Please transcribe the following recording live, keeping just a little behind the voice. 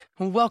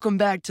Welcome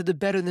back to the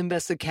Better Than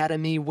Best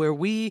Academy, where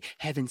we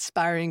have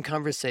inspiring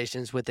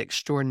conversations with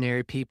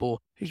extraordinary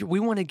people. We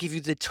want to give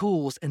you the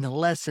tools and the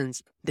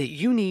lessons that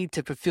you need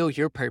to fulfill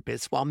your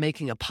purpose while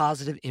making a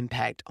positive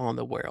impact on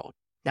the world.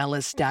 Now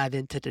let's dive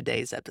into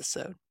today's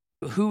episode.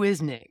 Who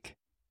is Nikk?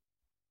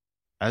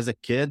 As a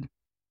kid,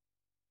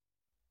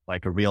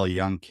 like a real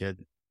young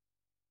kid,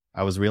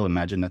 I was real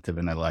imaginative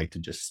and I like to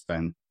just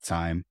spend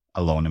time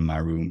alone in my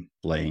room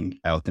playing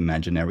out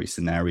imaginary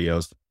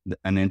scenarios.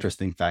 An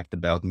interesting fact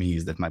about me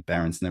is that my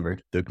parents never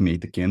took me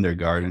to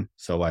kindergarten,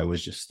 so I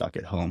was just stuck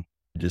at home,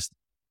 just,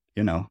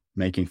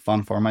 making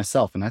fun for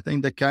myself. And I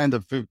think that kind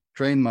of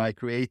trained my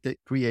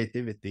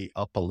creativity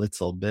up a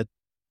little bit.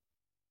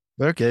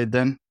 But okay,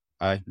 then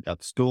I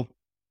got to school.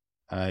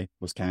 I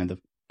was kind of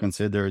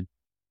considered,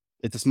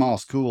 it's a small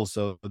school,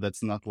 so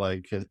that's not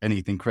like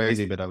anything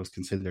crazy, but I was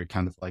considered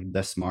kind of like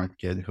the smart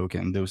kid who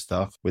can do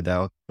stuff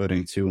without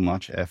putting too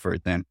much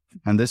effort in.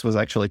 And this was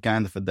actually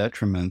kind of a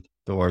detriment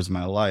towards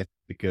my life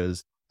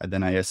because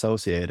then I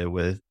associated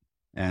with,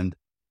 and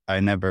I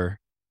never,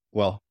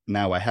 well,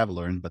 now I have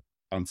learned, but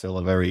until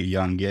a very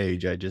young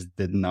age, I just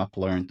did not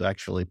learn to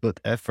actually put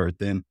effort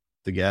in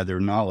to gather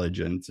knowledge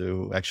and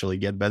to actually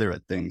get better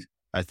at things.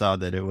 I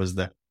thought that it was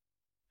the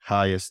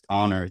highest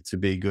honor to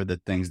be good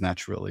at things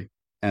naturally.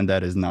 And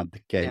that is not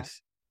the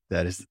case. Yeah.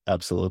 That is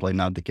absolutely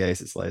not the case.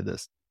 It's like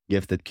this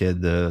gifted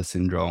kid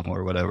syndrome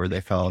or whatever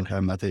they call it.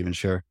 I'm not even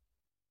sure.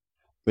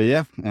 But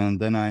yeah, and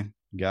then I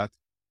got,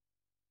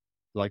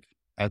 like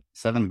at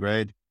 7th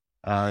grade,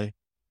 I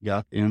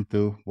got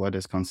into what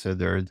is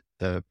considered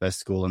the best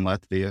school in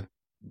Latvia.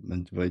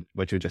 And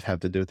what you just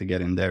have to do to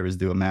get in there is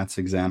do a maths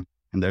exam.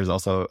 And there's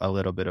also a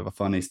little bit of a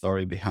funny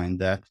story behind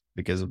that,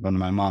 because when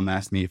my mom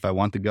asked me if I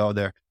want to go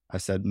there, I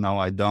said, no,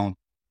 I don't.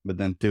 But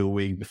then 2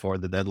 weeks before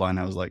the deadline,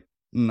 I was like,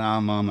 nah,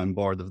 mom, I'm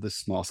bored of this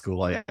small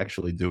school. I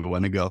actually do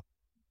want to go.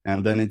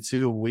 And then in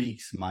 2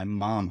 weeks, my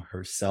mom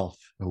herself,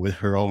 with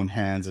her own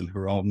hands and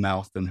her own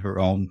mouth and her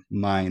own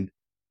mind,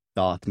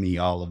 taught me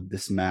all of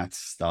this math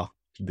stuff.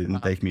 She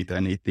didn't take me to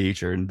any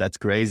teacher. And that's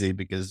crazy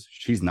because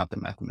she's not a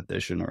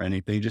mathematician or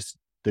anything. Just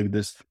took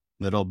this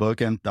little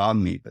book and taught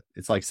me. But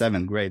it's like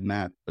 7th grade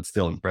math, but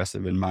still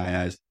impressive in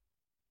my eyes.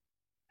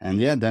 And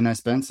yeah, then I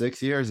spent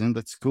 6 years in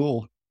that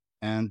school.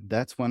 And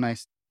that's when I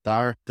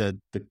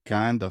started to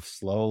kind of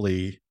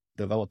slowly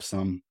develop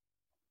some,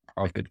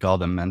 I could call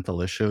them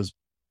mental issues,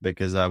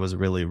 because I was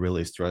really,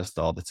 really stressed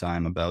all the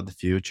time about the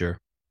future.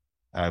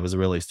 I was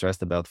really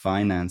stressed about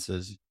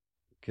finances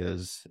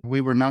because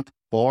we were not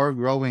poor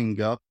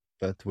growing up,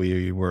 but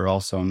we were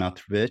also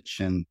not rich.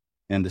 And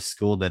in the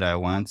school that I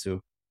went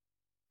to,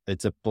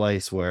 it's a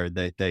place where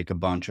they take a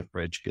bunch of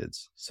rich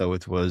kids. So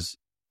it was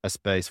a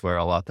space where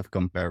a lot of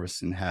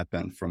comparison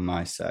happened from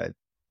my side.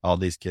 All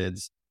these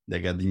kids,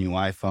 they got the new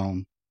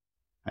iPhone.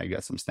 I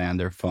got some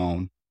standard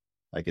phone.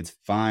 Like, it's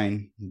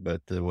fine,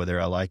 but whether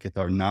I like it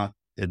or not,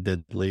 it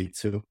did lead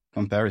to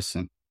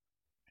comparison.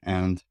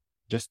 And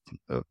just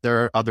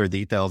there are other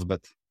details,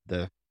 but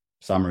the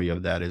summary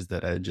of that is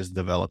that I just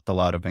developed a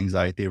lot of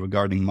anxiety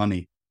regarding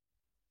money.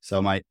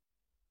 So my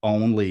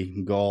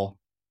only goal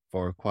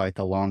for quite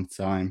a long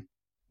time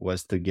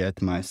was to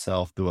get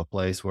myself to a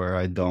place where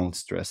I don't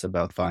stress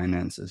about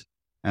finances.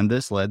 And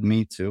this led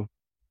me to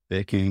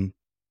picking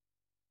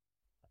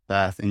a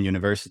path in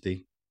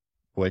university,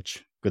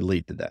 which could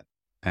lead to that.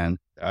 And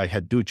I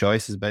had 2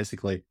 choices,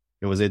 basically.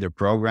 It was either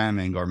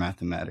programming or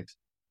mathematics.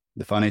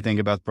 The funny thing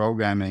about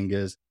programming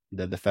is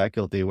that the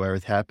faculty where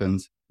it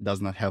happens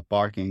does not have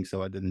parking,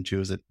 so I didn't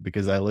choose it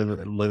because I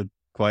lived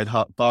quite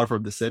far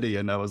from the city,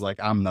 and I was like,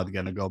 I'm not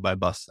going to go by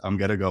bus. I'm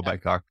going to go by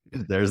car.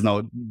 There's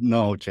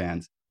no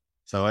chance.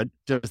 So I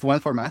just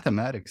went for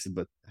mathematics,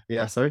 but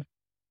yeah, sorry.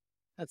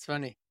 That's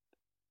funny.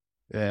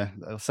 Yeah.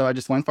 So I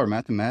just went for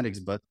mathematics,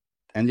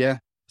 and yeah,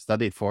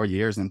 studied 4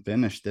 years and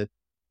finished it.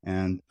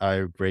 And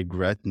I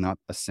regret not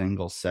a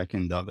single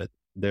second of it.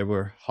 They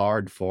were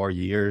hard 4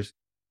 years,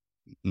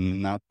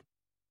 not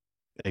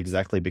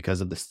exactly because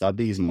of the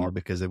studies, more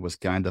because it was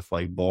kind of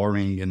like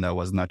boring and I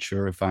was not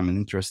sure if I'm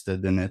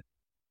interested in it.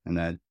 And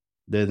that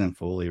didn't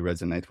fully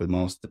resonate with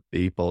most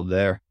people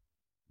there.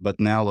 But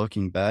now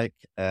looking back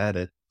at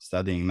it,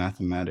 studying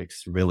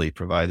mathematics really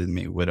provided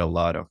me with a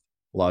lot of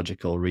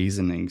logical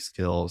reasoning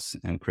skills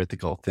and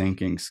critical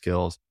thinking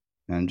skills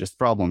and just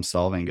problem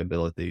solving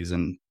abilities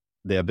and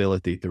the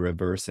ability to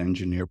reverse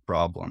engineer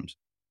problems.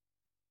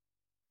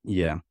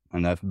 Yeah.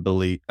 And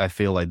I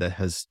feel like that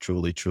has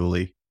truly,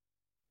 truly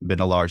been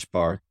a large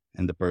part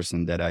in the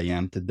person that I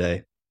am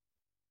today.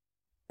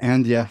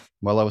 And yeah,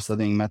 while I was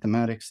studying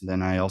mathematics,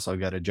 then I also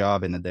got a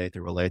job in a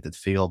data related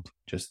field,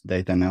 just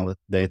data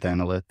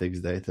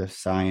analytics, data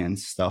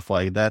science, stuff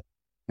like that.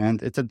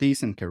 And it's a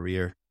decent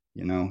career.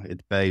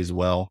 It pays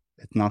well.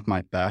 It's not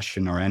my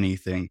passion or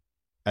anything.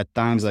 At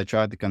times I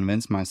try to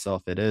convince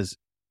myself it is.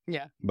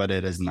 Yeah. But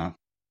it is not.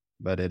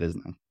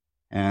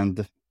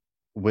 And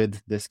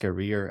with this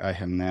career, I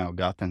have now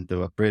gotten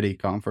to a pretty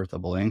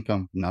comfortable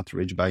income, not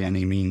rich by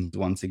any means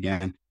once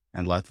again.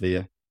 And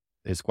Latvia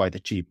is quite a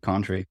cheap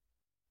country.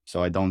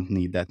 So I don't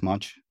need that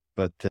much.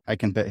 but I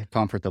can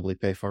comfortably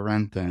pay for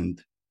rent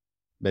and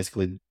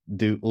basically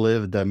do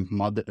live the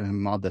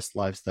modest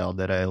lifestyle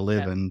that I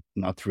live Yeah, and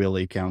not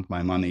really count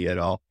my money at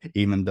all,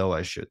 even though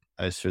I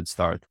should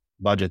start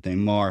budgeting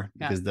more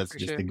yeah, because that's for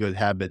just a sure. good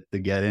habit to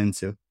get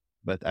into.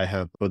 But I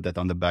have put that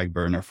on the back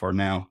burner for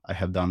now. I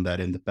have done that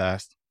in the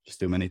past, just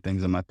too many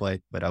things on my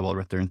plate, but I will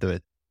return to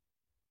it.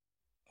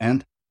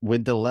 And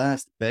with the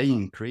last pay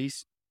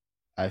increase,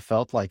 I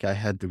felt like I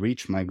had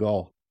reached my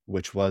goal,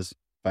 which was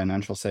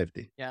financial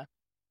safety. Yeah,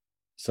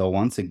 So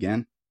once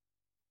again,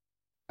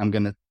 I'm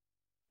going to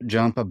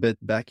jump a bit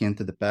back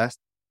into the past.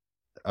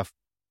 Of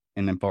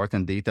an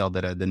important detail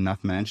that I did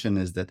not mention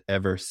is that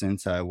ever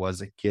since I was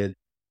a kid,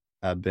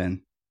 I've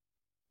been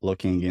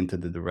looking into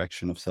the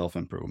direction of self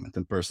improvement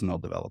and personal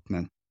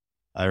development.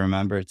 I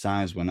remember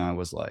times when I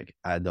was like,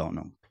 I don't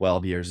know,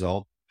 12 years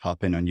old,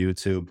 hopping on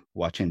YouTube,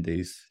 watching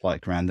these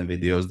like random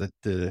videos that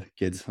the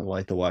kids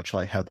like to watch,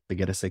 like how to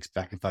get a six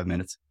pack in 5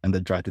 minutes and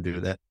then try to do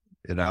that,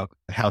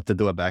 how to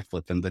do a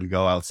backflip and then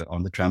go out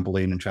on the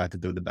trampoline and try to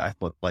do the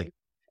backflip,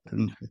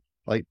 and,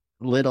 like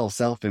little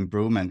self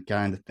improvement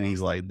kind of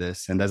things like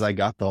this. And as I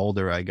got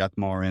older, I got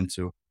more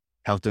into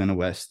how to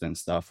invest and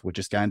stuff, which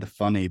is kind of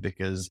funny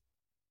because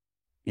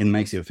it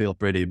makes you feel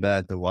pretty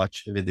bad to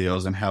watch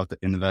videos on how to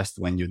invest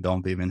when you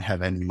don't even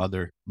have any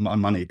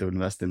money to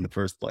invest in the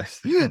first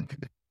place.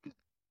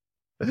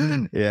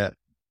 Yeah.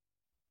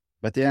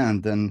 But yeah,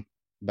 and then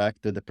back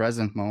to the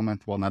present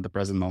moment. Well, not the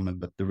present moment,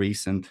 but the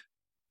recent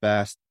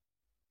past.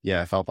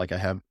 Yeah, I felt like I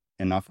have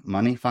enough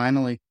money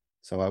finally.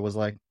 So I was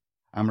like,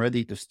 I'm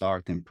ready to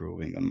start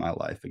improving on my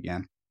life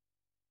again.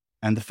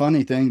 And the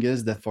funny thing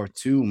is that for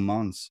 2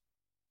 months,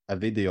 a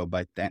video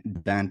by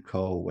Dan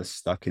Coe was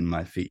stuck in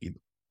my feed.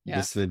 yeah,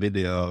 This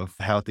video of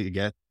how to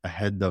get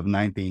ahead of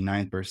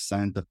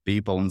 99% of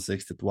people in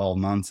 6 to 12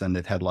 months. And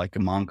it had like a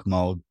monk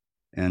mode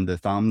in the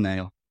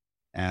thumbnail.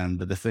 And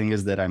the thing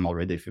is that I'm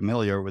already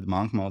familiar with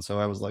monk mode. So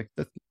I was like,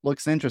 that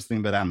looks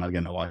interesting, but I'm not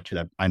going to watch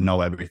it. I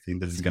know everything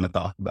that it's going to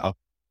talk about.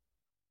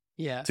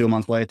 yeah. 2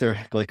 months later,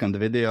 click on the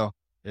video.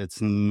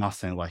 It's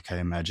nothing like I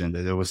imagined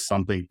it. It was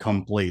something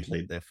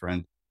completely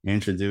different. It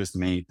introduced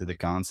me to the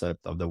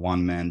concept of the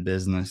one man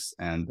business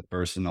and the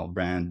personal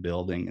brand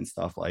building and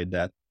stuff like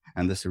that.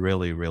 And this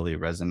really, really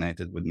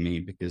resonated with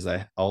me because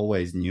I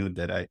always knew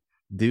that I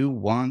do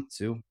want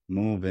to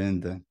move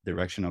in the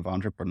direction of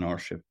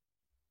entrepreneurship.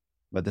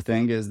 But the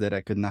thing is that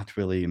I could not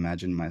really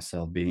imagine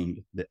myself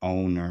being the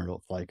owner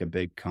of like a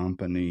big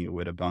company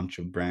with a bunch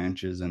of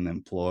branches and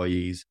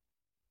employees.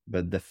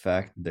 But the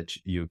fact that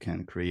you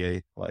can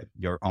create like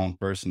your own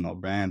personal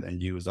brand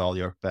and use all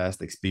your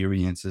past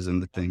experiences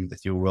and the things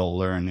that you will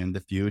learn in the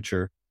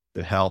future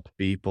to help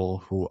people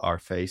who are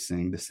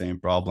facing the same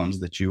problems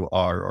that you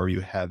are or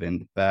you have in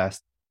the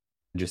past,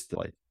 just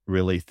like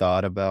really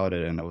thought about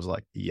it. And I was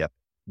like, yep,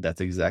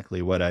 that's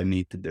exactly what I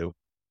need to do.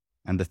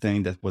 And the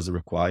thing that was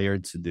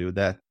required to do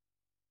that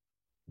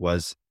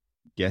was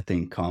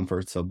getting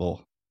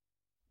comfortable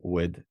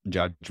with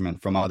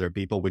judgment from other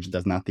people, which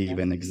does not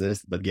even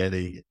exist, but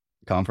getting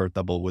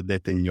comfortable with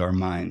it in your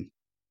mind.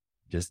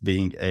 Just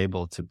being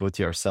able to put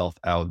yourself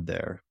out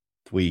there,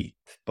 tweet,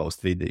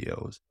 post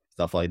videos,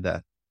 stuff like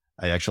that.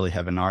 I actually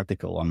have an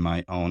article on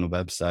my own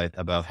website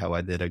about how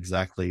I did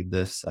exactly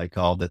this. I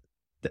called it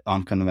the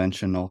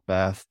unconventional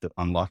path to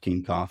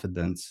unlocking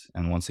confidence.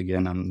 And once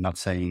again, I'm not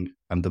saying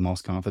I'm the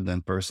most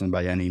confident person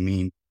by any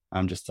mean.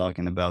 I'm just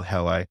talking about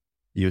how I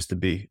used to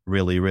be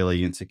really,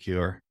 really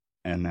insecure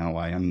and now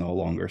I am no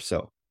longer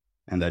so.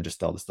 And I just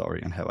tell the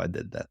story on how I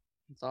did that.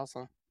 That's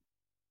awesome.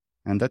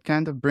 And that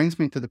kind of brings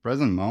me to the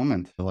present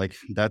moment. Like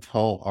that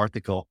whole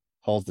article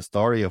holds the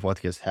story of what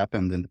has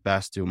happened in the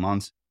past 2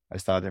 months. I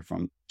started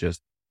from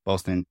just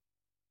posting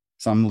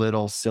some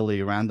little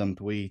silly random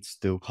tweets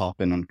to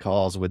hopping on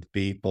calls with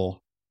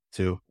people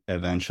to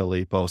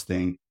eventually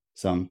posting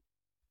some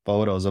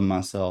photos of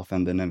myself.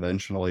 And then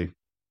eventually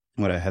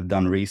what I have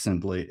done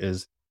recently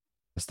is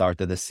I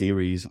started a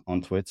series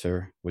on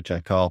Twitter, which I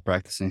call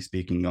Practicing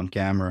Speaking on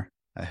Camera.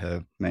 I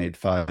have made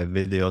 5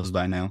 videos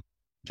by now,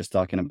 just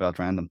talking about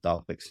random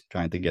topics,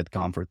 trying to get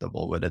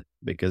comfortable with it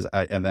because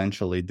I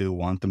eventually do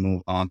want to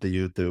move on to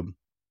YouTube.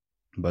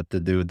 But to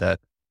do that,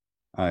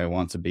 I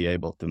want to be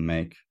able to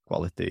make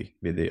quality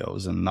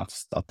videos and not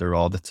stutter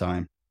all the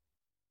time.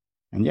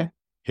 And yeah,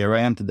 here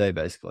I am today,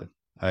 basically.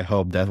 I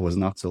hope that was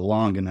not so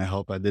long and I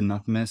hope I did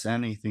not miss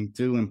anything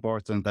too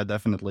important. I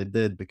definitely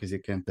did because you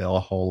can't tell a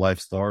whole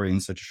life story in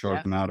such a short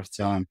Yeah, amount of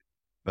time,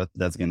 but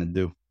that's going to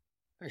do.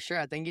 for sure.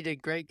 I think you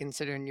did great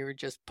considering you were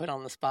just put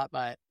on the spot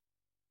by it.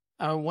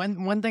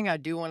 One thing I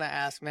do want to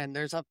ask, man,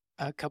 there's a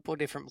couple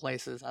different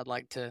places I'd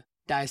like to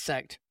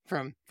dissect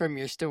from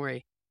your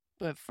story.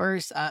 But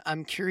first,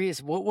 I'm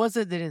curious, what was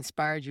it that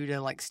inspired you to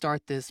like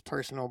start this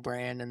personal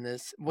brand and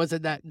this? Was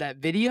it that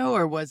video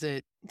or was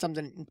it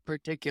something in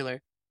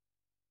particular?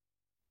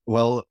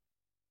 Well,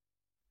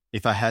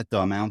 if I had to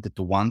amount it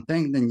to one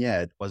thing, then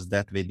yeah, it was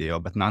that video,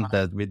 but not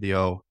that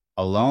video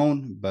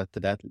alone, but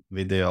that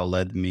video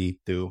led me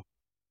to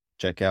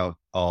check out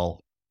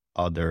all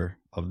other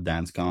of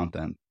Dan's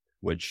content.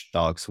 which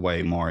talks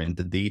way more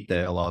into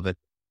detail of it.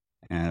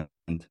 And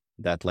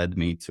that led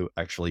me to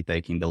actually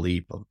taking the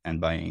leap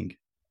and buying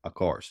a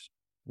course,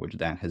 which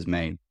Dan has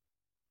made.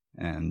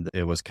 And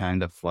it was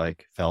kind of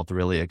like, felt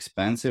really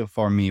expensive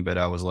for me, but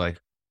I was like,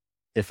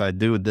 if I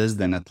do this,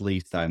 then at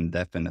least I'm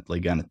definitely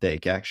going to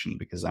take action,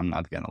 because I'm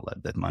not going to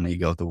let that money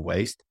go to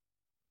waste.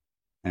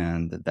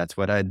 And that's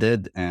what I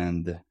did.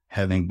 And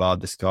having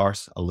bought this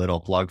course, a little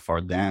plug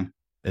for Dan,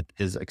 it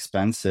is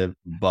expensive,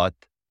 but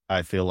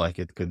I feel like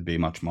it could be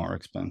much more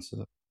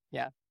expensive.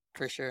 Yeah,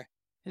 for sure.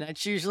 And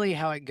that's usually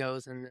how it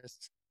goes in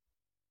this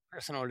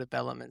personal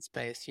development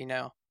space.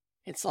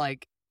 It's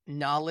like,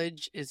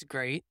 knowledge is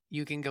great.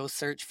 You can go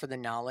search for the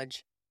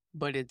knowledge,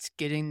 but it's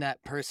getting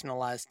that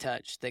personalized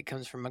touch that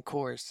comes from a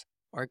course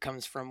or it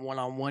comes from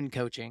one-on-one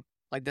coaching.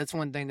 Like, that's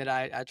one thing that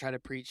I try to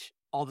preach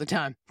all the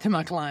time to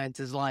my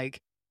clients is like,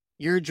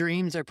 your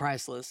dreams are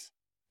priceless,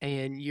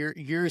 and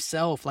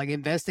yourself, like,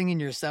 investing in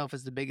yourself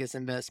is the biggest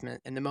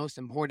investment and the most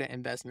important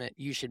investment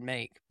you should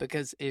make,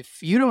 because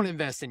if you don't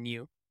invest in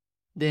you,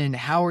 then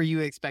how are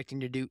you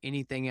expecting to do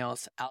anything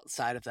else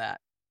outside of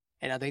that?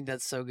 And I think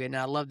that's so good. And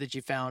I love that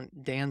you found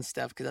Dan's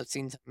stuff, because I've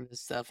seen some of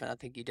his stuff and I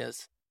think he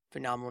does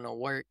phenomenal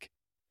work.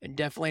 And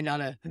definitely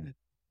not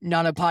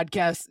a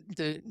podcast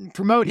to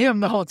promote him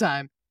the whole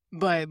time,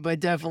 but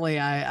definitely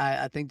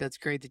I think that's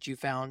great that you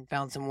found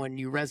someone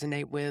you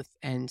resonate with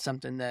and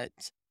something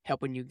that's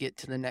helping you get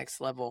to the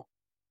next level.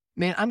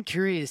 Man, I'm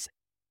curious.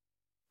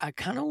 I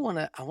kind of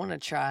want to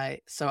try.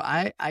 So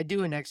I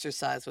do an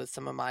exercise with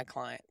some of my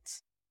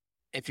clients.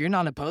 If you're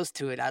not opposed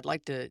to it, I'd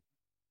like to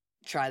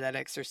try that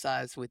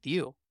exercise with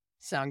you.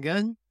 Sound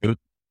good? Good.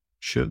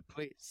 Should.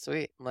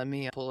 Sweet. Let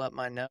me pull up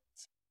my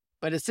notes.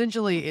 But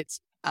essentially,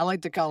 I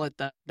like to call it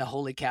the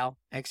holy cow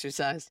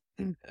exercise.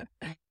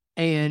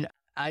 And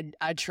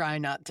I try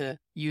not to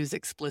use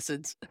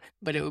explicits,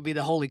 but it would be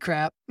the holy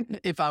crap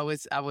if I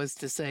was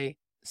to say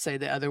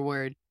the other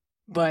word.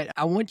 But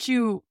I want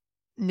you,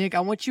 Nikk,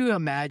 I want you to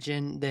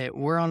imagine that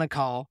we're on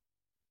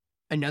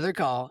another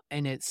call,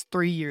 and it's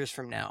 3 years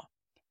from now.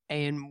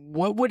 And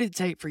what would it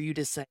take for you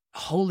to say,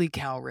 holy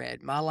cow,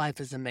 Red, my life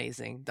is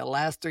amazing. The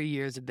last 3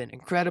 years have been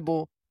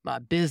incredible. My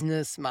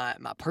business, my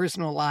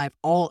personal life,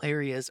 all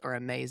areas are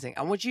amazing.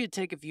 I want you to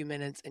take a few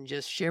minutes and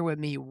just share with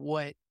me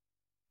what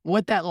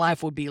that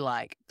life would be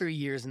like 3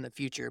 years in the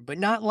future, but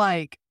not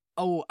like,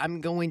 oh,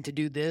 I'm going to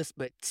do this,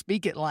 but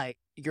speak it like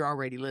you're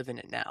already living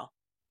it now.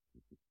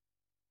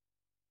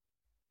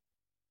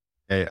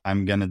 Okay,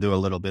 I'm going to do a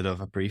little bit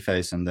of a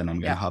preface, and then I'm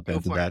going to hop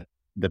into that.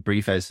 The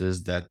preface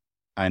is that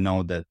I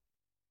know that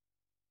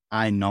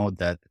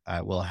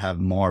I will have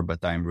more,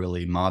 but I'm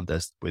really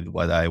modest with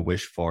what I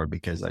wish for,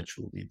 because I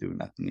truly do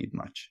not need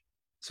much.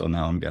 So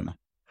now I'm going to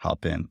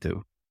hop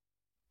into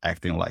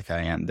acting like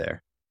I am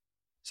there.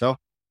 So,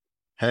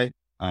 hey,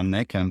 I'm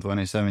Nikk. I'm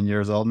 27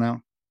 years old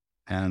now,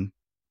 and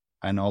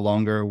I no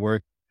longer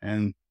work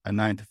in a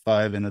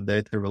 9-to-5 in a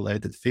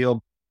data-related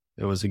field.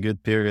 It was a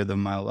good period of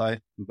my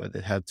life, but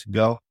it had to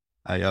go.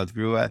 I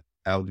outgrew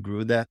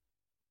that.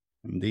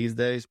 And these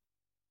days,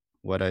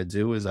 what I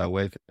do is I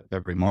wake up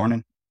every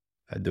morning.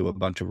 I do a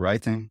bunch of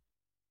writing,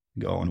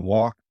 go and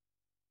walk,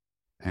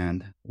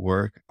 and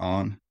work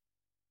on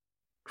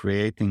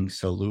creating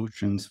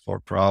solutions for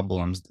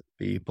problems that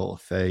people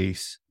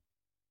face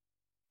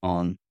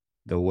on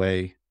the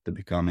way to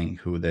becoming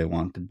who they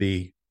want to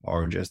be,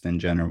 or just in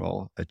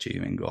general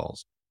achieving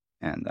goals.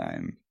 And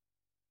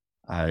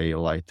I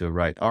like to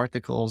write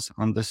articles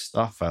on this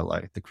stuff. I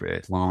like to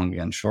create long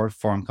and short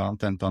form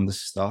content on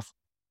this stuff.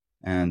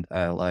 And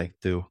I like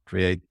to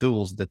create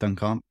tools that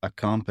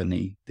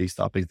accompany these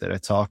topics that I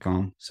talk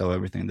on, so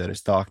everything that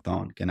is talked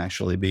on can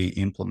actually be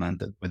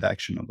implemented with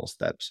actionable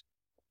steps.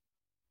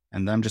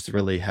 And I'm just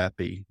really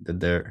happy that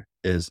there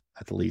is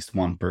at least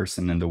one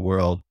person in the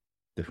world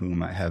to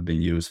whom I have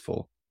been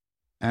useful.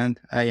 And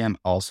I am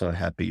also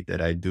happy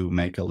that I do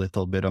make a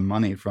little bit of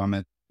money from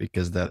it,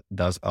 because that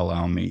does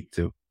allow me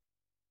to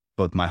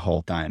put my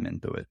whole time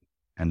into it.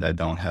 And I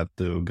don't have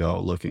to go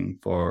look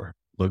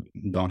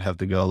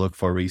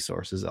for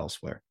resources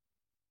elsewhere.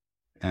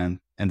 And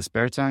in the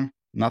spare time,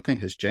 nothing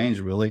has changed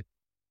really.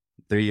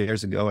 3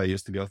 years ago, I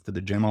used to go to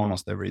the gym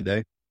almost every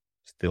day.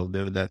 Still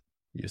do that.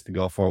 Used to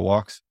go for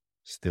walks.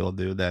 Still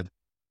do that.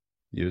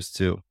 Used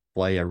to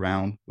play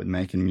around with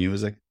making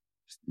music.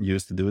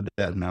 Used to do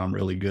that. Now I'm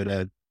really good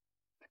at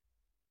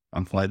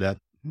something like that.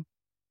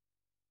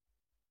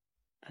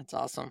 That's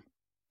awesome.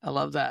 I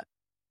love that.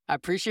 I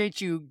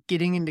appreciate you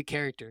getting into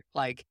character.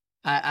 Like,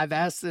 I've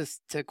asked this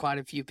to quite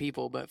a few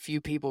people, but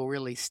few people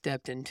really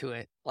stepped into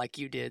it like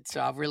you did. So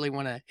I really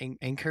want to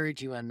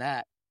encourage you on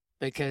that,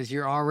 because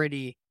you're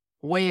already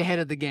way ahead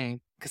of the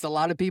game. Because a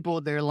lot of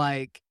people, they're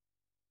like,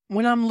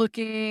 when I'm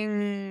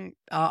looking,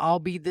 I'll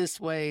be this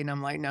way. And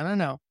I'm like,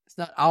 no. It's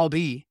not I'll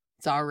be.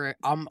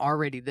 I'm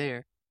already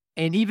there.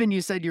 And even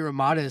you said you were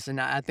modest, and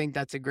I think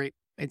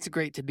it's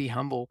great to be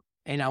humble.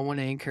 And I want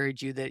to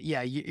encourage you that,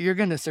 yeah, you're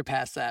going to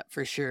surpass that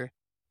for sure.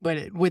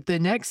 But with the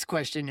next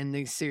question in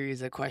this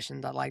series of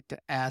questions I'd like to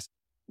ask,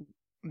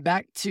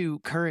 back to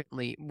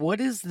currently, what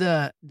is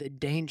the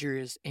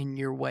dangers in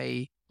your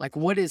way? Like,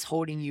 what is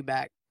holding you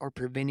back or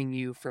preventing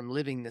you from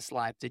living this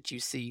life that you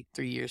see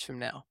 3 years from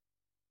now?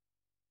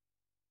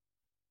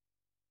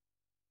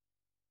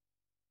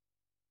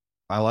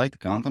 I like to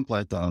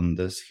contemplate on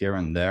this here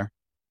and there.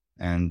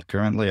 And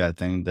currently, I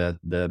think that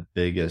the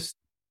biggest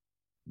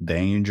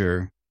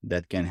danger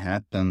that can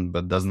happen,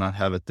 but does not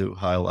have a too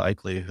high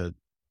likelihood,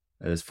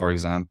 is, for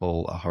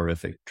example, a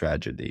horrific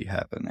tragedy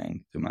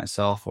happening to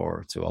myself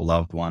or to a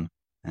loved one.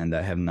 And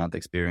I have not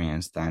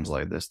experienced times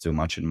like this too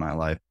much in my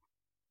life.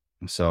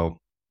 So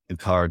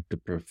it's hard to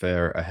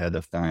prepare ahead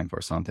of time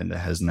for something that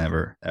has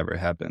never, ever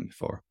happened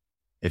before.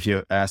 If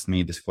you asked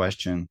me this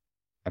question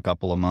a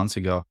couple of months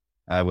ago,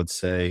 I would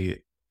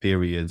say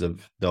periods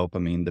of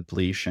dopamine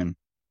depletion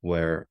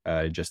where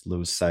I just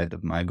lose sight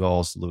of my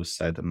goals, lose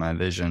sight of my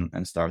vision,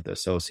 and start to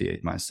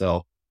associate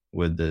myself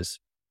with this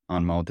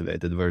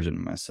unmotivated version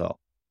of myself.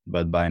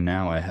 But by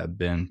now, I have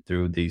been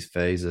through these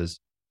phases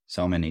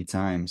so many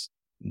times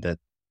that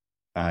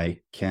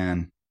I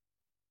can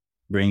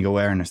bring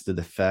awareness to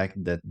the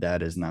fact that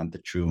that is not the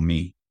true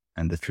me.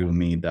 And the true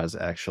me does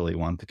actually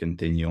want to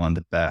continue on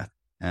the path.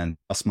 And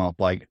a small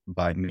plug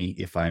by me,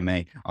 if I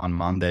may, on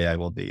Monday, I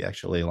will be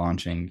actually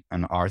launching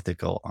an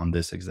article on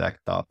this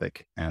exact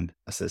topic and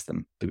a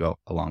system to go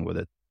along with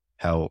it.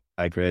 How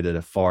I created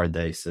a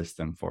 4-day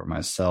system for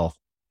myself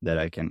that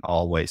I can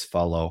always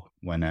follow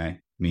when I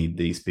meet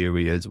these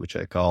periods, which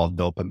I call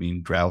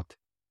dopamine drought,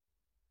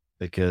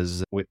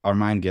 because our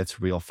mind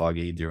gets real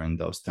foggy during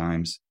those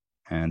times.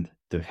 And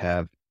to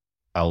have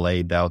a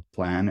laid out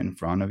plan in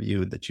front of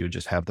you that you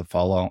just have to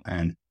follow,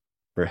 and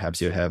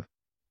perhaps you have,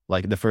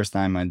 like, the first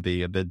time might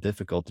be a bit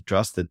difficult to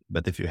trust it,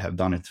 but if you have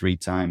done it 3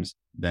 times,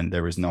 then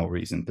there is no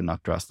reason to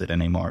not trust it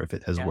anymore if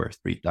it has Yeah. worked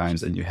 3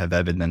 times and you have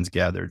evidence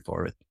gathered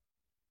for it.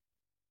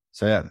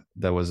 So yeah,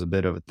 that was a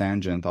bit of a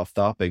tangent off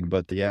topic,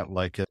 but yeah,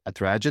 like a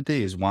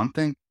tragedy is one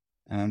thing,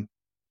 and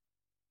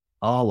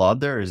all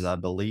others, I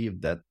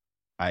believe that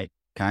I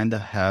kind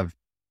of have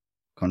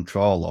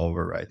control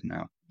over right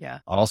now. Yeah.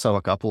 Also,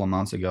 a couple of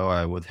months ago,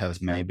 I would have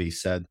maybe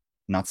said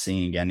not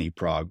seeing any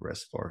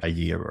progress for a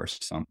year or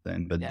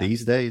something. But Yeah.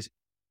 these days,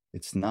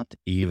 it's not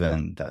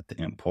even that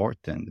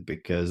important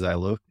because I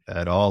look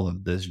at all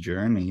of this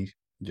journey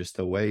just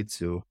a way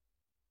to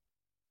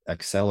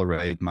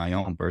accelerate my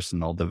own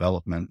personal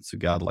development to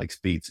godlike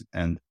speeds.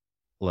 And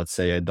let's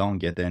say I don't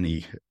get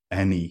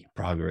any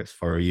progress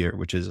for a year,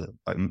 which is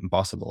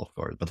impossible, of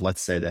course. But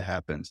let's say that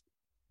happens.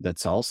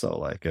 That's also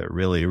like a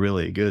really,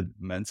 really good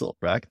mental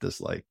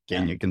practice. Like,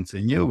 can Yeah. you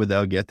continue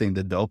without getting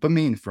the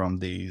dopamine from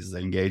these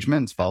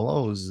engagements,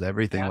 follows,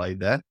 everything Yeah. like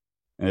that?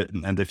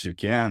 And if you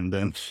can,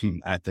 then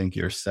I think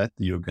you're set.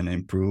 You're going to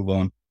improve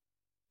on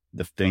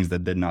the things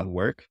that did not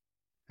work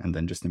and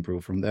then just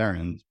improve from there.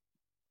 And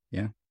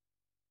yeah.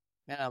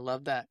 Yeah, I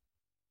love that.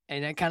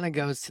 And that kind of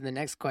goes to the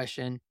next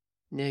question,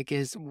 Nikk,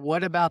 is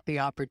what about the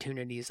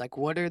opportunities? Like,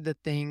 what are the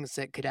things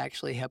that could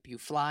actually help you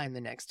fly in the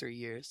next 3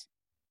 years?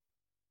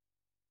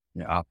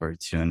 Yeah,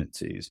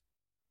 opportunities.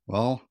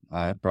 Well,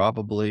 I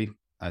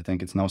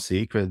think it's no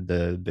secret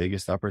the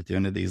biggest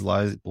opportunities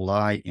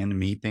lie in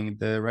meeting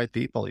the right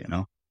people,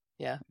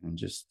 Yeah. and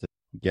just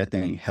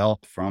getting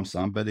help from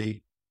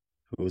somebody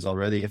who's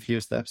already a few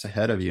steps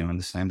ahead of you in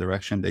the same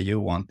direction that you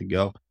want to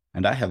go.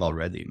 And I have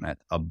already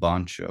met a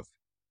bunch of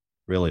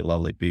really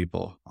lovely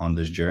people on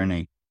this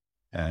journey.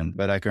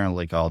 But I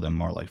currently call them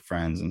more like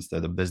friends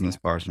instead of business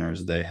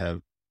partners.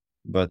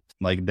 But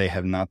like they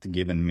have not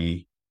given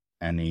me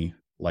any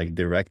like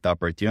direct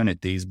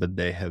opportunities, but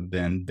they have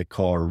been the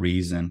core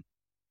reason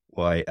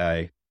why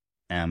I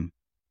am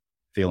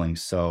feeling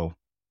so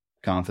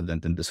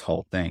confident in this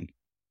whole thing.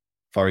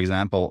 For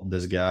example,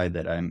 this guy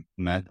that I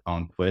met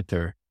on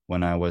Twitter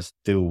when I was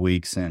 2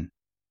 weeks in,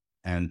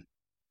 and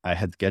I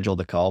had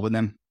scheduled a call with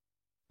him.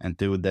 And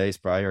 2 days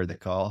prior to the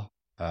call,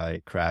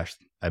 I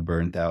crashed. I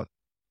burned out.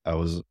 I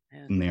was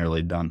Man.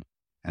 nearly done.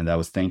 And I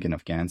was thinking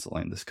of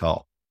canceling this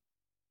call.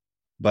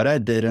 But I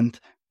didn't.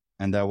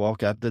 And I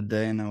woke up the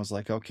day and I was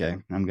like, okay,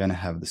 I'm going to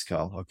have this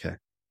call. Okay.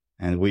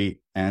 And we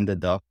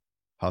ended up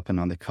hopping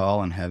on the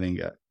call and having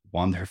a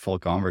wonderful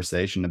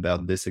conversation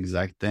about this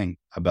exact thing,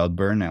 about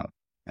burnout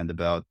and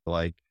about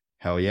like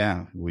how,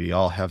 yeah, we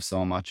all have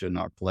so much on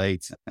our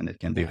plates and it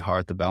can be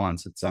hard to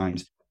balance at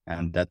times.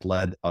 And that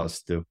led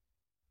us to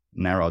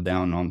narrow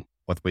down on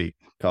what we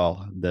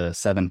call the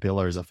 7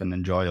 pillars of an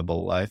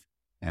enjoyable life.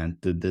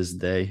 And to this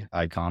day,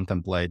 I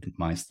contemplate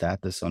my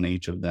status on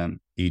each of them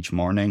each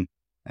morning.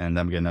 And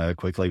I'm going to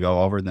quickly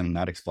go over them,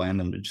 not explain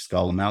them, but just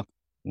call them out.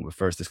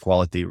 First is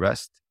quality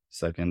rest.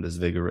 Second is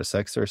vigorous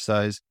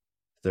exercise.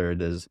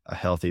 Third is a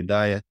healthy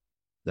diet.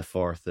 The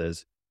fourth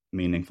is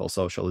meaningful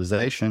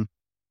socialization.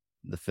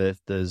 The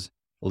fifth is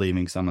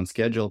leaving some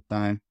unscheduled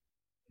time.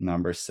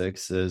 Number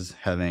 6 is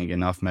having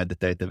enough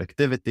meditative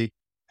activity.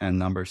 And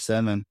number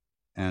 7,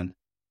 and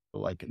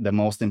like the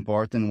most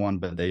important one,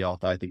 but they all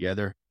tie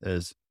together,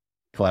 is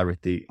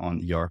clarity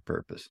on your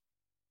purpose.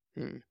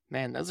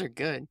 Man, those are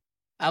good.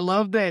 I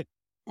love that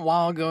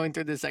while going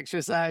through this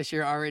exercise,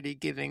 you're already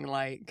giving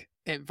like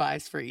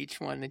advice for each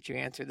one that you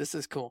answer. This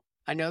is cool.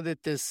 I know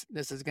that this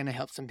is going to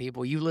help some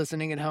people. You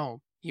listening at home,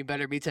 you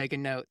better be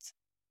taking notes.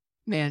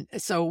 Man,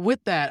 so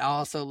with that, I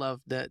also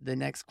love the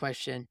next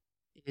question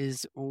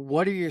is,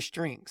 what are your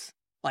strengths?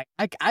 Like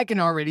I can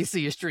already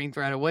see a strength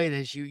right away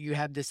that you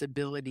have this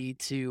ability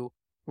to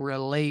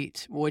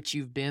relate what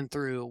you've been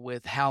through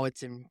with how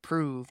it's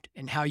improved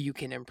and how you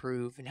can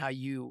improve and how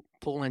you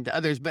pull into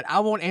others. But I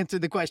won't answer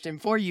the question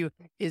for you.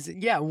 Is,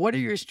 yeah, what are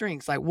your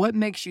strengths? Like, what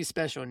makes you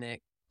special, Nikk?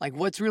 Like,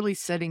 what's really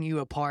setting you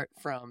apart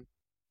from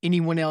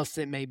anyone else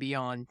that may be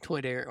on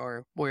Twitter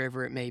or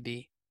wherever it may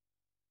be?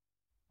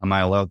 Am I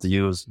allowed to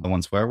use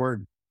one swear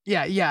word?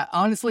 Yeah.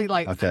 Honestly,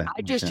 like, Okay.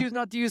 I just Okay. choose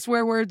not to use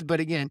swear words, but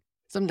again,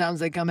 sometimes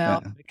they come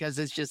out Yeah. because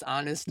it's just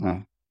honest.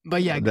 No.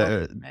 But yeah, go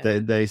ahead,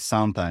 man. They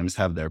sometimes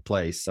have their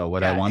place. So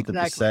what I Yeah, wanted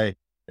to exactly. say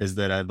is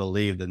that I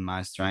believe that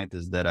my strength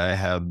is that I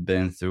have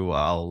been through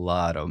a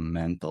lot of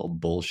mental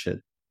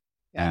bullshit,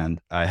 Yeah.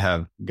 and I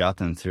have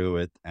gotten through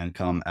it and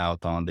come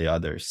out on the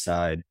other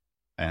side.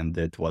 And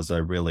it was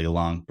a really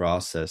long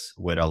process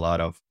with a lot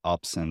of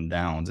ups and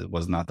downs. It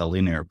was not a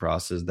linear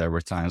process. There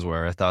were times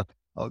where I thought,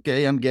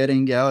 okay, I'm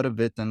getting out of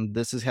it and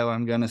this is how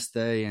I'm going to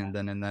stay. And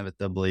then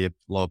inevitably a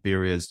low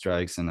period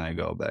strikes and I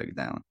go back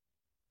down.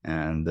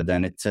 And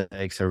then it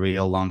takes a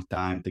real long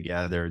time to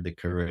gather the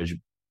courage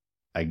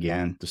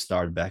again to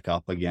start back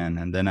up again.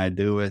 And then I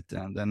do it,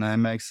 and then I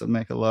make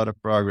a lot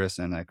of progress,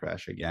 and I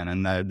crash again.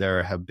 And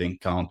there have been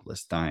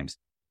countless times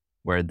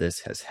where this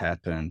has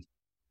happened.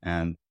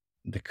 And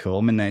the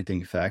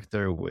culminating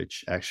factor,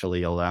 which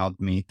actually allowed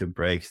me to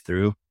break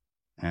through,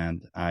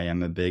 and I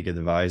am a big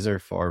advisor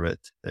for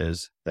it,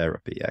 is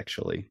therapy,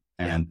 actually.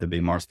 Yeah. And to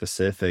be more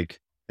specific,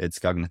 it's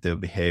cognitive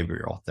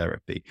behavioral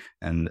therapy.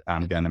 And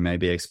I'm going to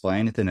maybe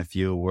explain it in a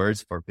few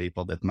words for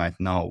people that might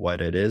know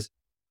what it is.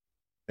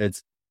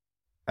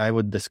 I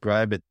would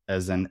describe it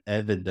as an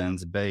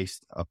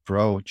evidence-based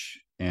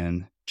approach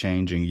in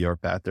changing your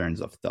patterns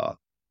of thought.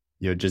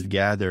 You just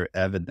gather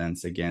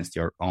evidence against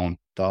your own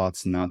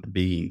thoughts not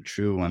being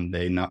true and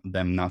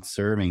them not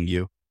serving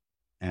you.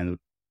 And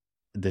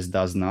this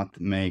does not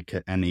make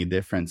any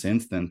difference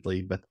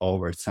instantly, but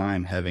over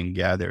time, having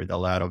gathered a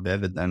lot of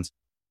evidence,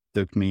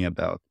 took me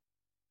about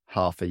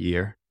half a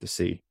year to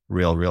see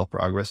real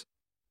progress.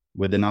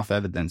 With enough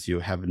evidence, you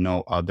have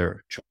no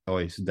other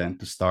choice than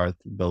to start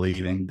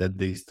believing that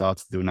these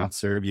thoughts do not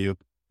serve you.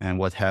 And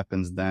what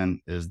happens then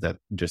is that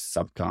just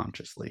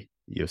subconsciously,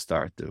 you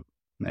start to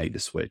make the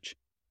switch.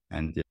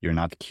 And you're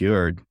not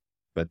cured,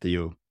 but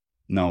you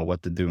know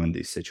what to do in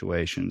these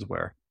situations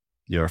where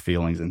your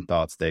feelings and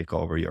thoughts take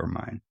over your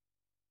mind.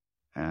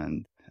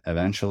 And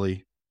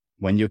eventually,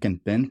 when you can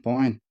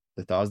pinpoint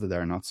the thoughts that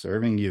are not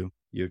serving you,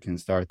 you can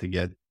start to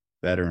get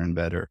better and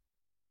better.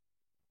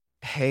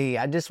 Hey,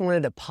 I just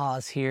wanted to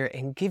pause here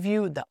and give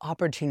you the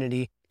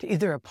opportunity to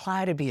either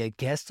apply to be a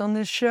guest on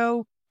this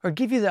show or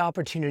give you the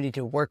opportunity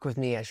to work with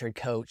me as your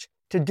coach.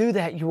 To do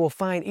that, you will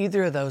find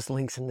either of those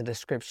links in the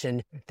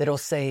description that'll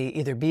say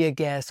either be a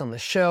guest on the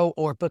show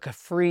or book a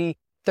free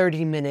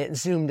 30-minute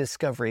Zoom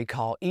discovery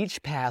call.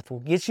 Each path will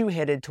get you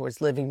headed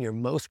towards living your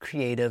most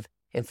creative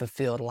and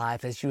fulfilled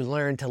life as you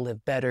learn to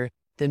live better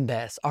than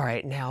best. All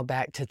right, now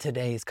back to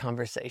today's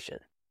conversation.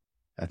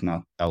 At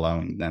not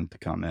allowing them to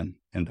come in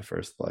the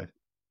first place.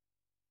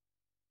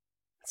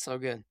 So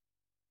good.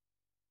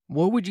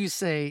 What would you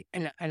say,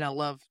 and I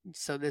love,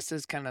 so this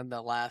is kind of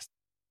the last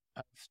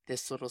of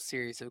this little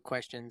series of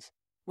questions,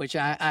 which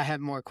I have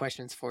more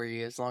questions for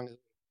you as long as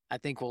I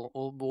think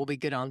we'll be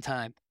good on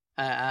time.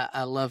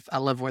 I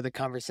love where the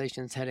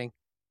conversation's heading.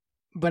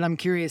 But I'm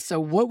curious, so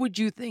what would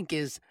you think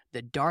is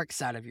the dark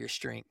side of your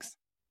strengths?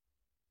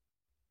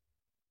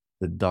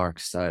 The dark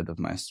side of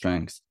my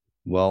strengths.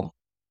 Well,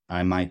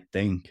 I might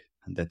think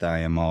that I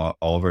am all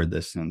over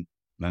this and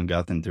I've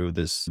gotten through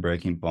this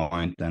breaking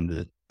point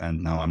and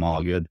now I'm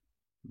all good.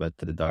 But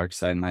the dark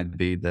side might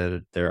be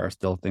that there are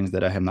still things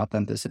that I have not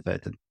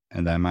anticipated.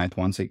 And I might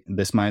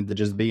this might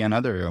just be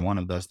another one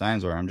of those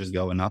times where I'm just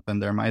going up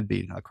and there might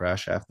be a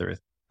crash after it.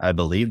 I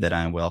believe that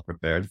I'm well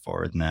prepared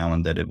for it now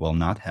and that it will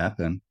not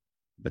happen,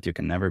 but you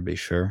can never be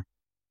sure.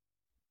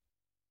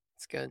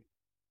 That's good.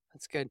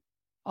 That's good.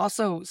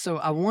 Also, so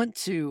I want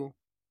to,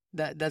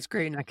 that's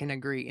great and I can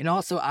agree. And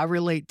also I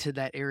relate to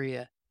that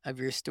area of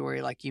your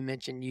story. Like you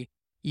mentioned,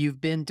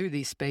 you've been through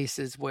these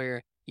spaces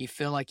where you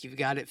feel like you've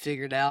got it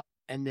figured out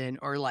and then,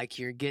 or like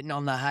you're getting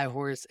on the high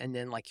horse and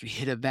then like you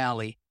hit a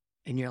valley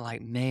and you're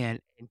like, man,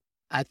 and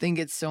I think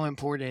it's so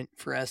important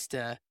for us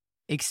to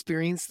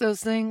experience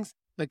those things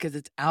because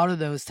it's out of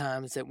those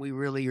times that we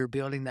really are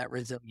building that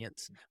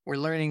resilience. We're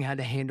learning how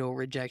to handle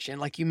rejection.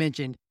 Like you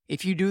mentioned,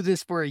 if you do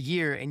this for a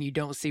year and you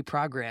don't see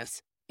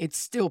progress, it's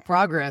still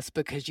progress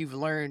because you've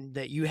learned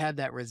that you have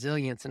that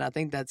resilience. And I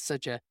think that's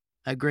such a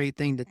great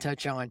thing to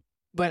touch on.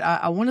 But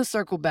I want to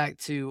circle back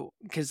to,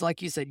 because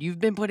like you said, you've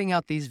been putting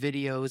out these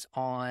videos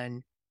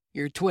on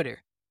your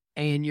Twitter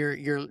and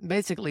you're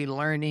basically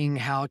learning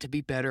how to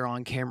be better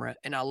on camera.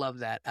 And I love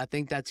that. I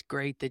think that's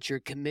great that you're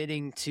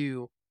committing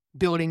to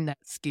building that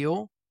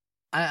skill.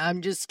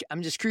 I'm just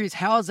curious,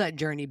 how has that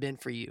journey been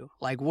for you?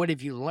 Like, what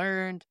have you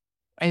learned?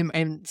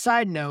 And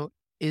side note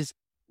is,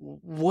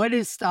 what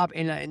is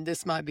stopping, and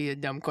this might be a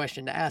dumb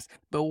question to ask,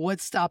 but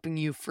what's stopping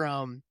you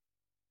from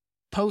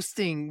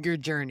posting your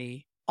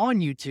journey on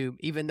YouTube,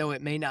 even though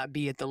it may not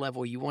be at the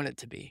level you want it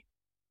to be?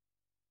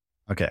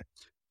 Okay.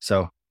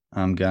 So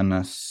I'm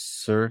gonna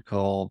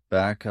circle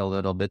back a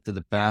little bit to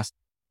the past.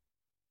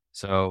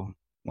 So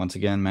once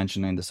again,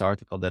 mentioning this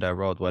article that I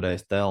wrote, what I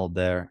tell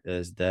there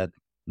is that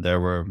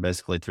there were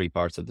basically three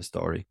parts of the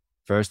story.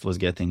 First was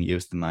getting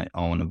used to my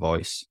own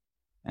voice.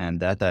 And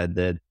that I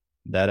did.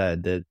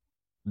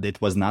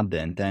 It was not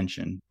the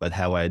intention, but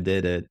how I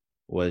did it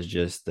was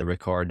just the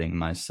recording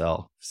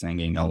myself,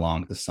 singing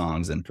along the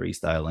songs and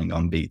freestyling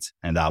on beats.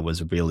 And I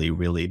was really,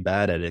 really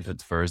bad at it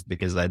at first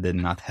because I did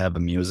not have a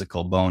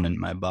musical bone in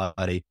my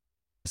body.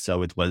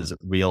 So it was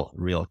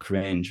real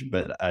cringe,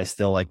 but I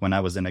still, like, when I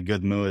was in a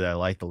good mood, I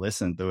like to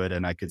listen to it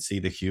and I could see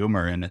the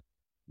humor in it,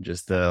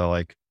 just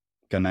like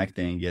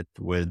connecting it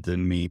with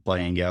me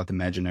playing out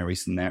imaginary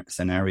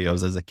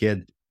scenarios as a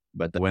kid.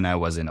 But when I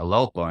was in a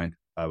low point,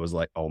 I was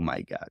like, oh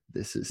my God,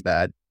 this is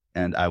bad.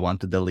 And I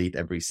want to delete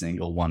every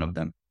single one of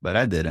them, but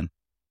I didn't.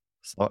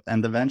 So,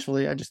 and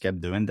eventually I just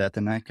kept doing that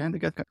and I kind of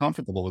got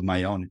comfortable with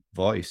my own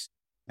voice.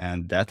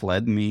 And that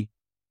led me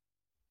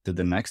to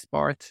the next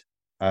part.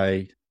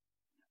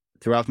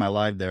 Throughout my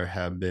life, there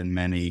have been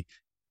many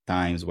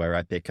times where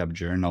I pick up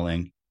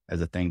journaling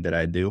as a thing that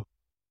I do.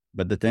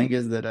 But the thing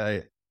is that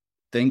I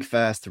think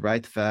fast,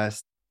 write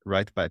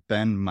by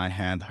pen. My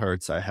hand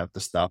hurts. I have to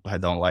stop. I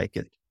don't like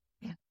it.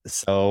 Yeah.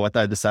 So what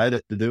I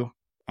decided to do,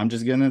 I'm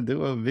just going to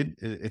do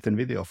it in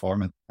video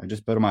format. I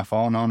just put my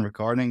phone on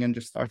recording and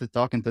just started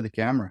talking to the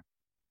camera.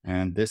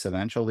 And this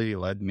eventually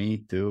led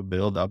me to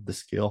build up the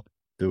skill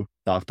to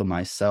talk to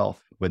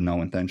myself with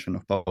no intention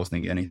of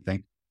posting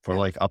anything for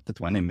like up to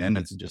 20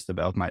 minutes just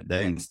about my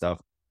day and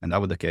stuff. And I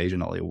would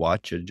occasionally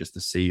watch it just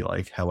to see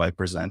like how I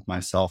present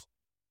myself.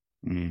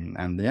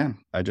 And yeah,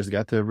 I just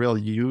got to real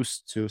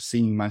used to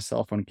seeing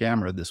myself on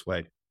camera this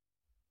way.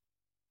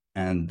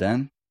 And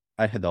then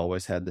I had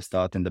always had this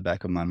thought in the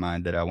back of my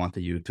mind that I want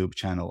a YouTube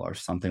channel or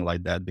something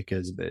like that,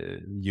 because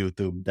the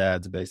YouTube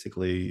dads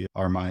basically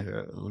are my,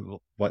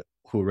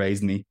 who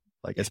raised me.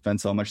 Like I spent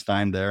so much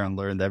time there and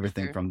learned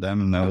everything from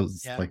them. And I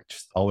was like,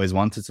 just always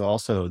wanted to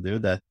also do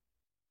that.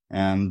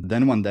 And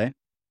then one day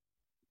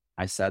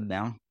I sat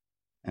down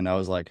and I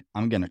was like,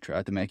 I'm going to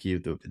try to make a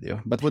YouTube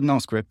video, but with no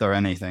script or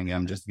anything.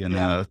 I'm just going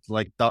to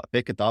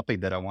pick a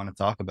topic that I want to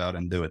talk about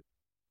and do it.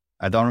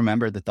 I don't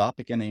remember the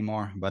topic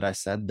anymore, but I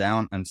sat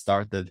down and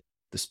started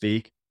to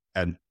speak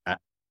and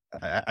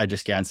I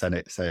just can't say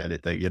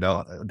anything,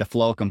 the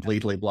flow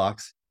completely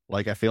blocks.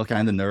 Like I feel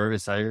kind of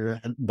nervous. I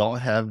don't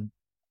have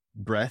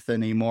breath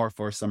anymore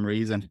for some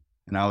reason.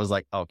 And I was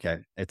like, okay,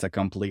 it's a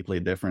completely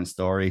different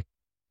story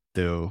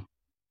to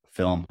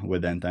film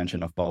with the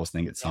intention of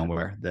posting it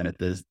somewhere than it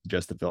is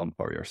just to film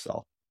for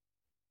yourself.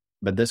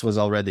 But this was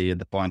already at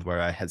the point where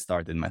I had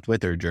started my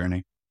Twitter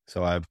journey.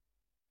 So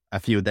a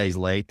few days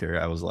later,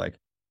 I was like,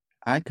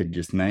 I could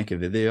just make a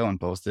video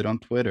and post it on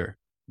Twitter,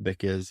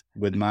 because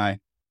with my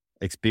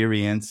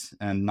experience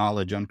and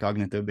knowledge on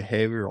cognitive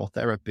behavioral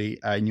therapy,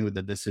 I knew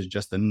that this is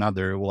just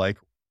another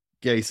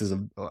case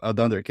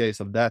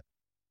of that,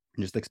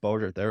 just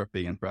exposure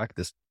therapy and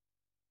practice.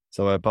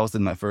 So I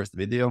posted my first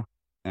video.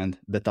 And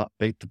to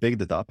pick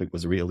the topic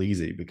was real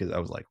easy, because I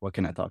was like, what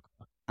can I talk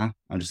about?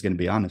 I'm just going to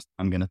be honest.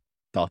 I'm going to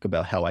talk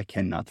about how I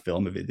cannot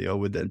film a video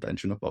with the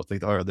intention of posting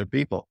to other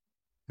people.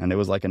 And it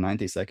was like a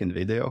 90-second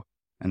video,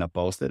 and I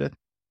posted it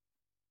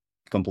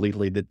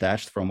completely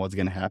detached from what's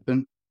going to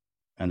happen.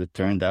 And it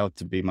turned out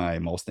to be my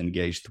most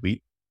engaged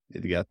tweet.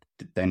 It got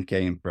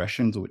 10K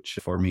impressions, which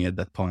for me at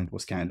that point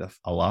was kind of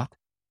a lot.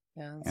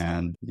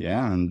 And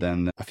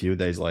then a few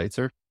days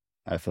later,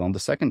 I filmed the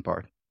second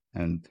part.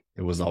 And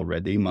it was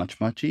already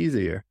much, much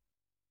easier.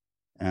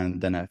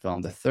 And then I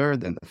filmed the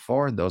third and the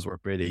fourth. Those were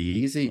pretty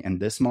easy. And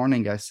this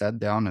morning I sat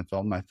down and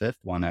filmed my fifth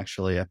one.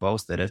 Actually, I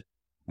posted it.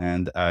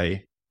 And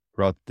I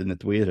wrote in the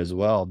tweet as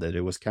well that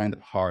it was kind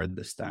of hard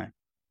this time.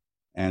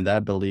 And I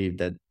believe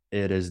that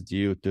it is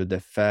due to the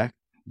fact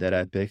that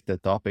I picked a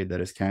topic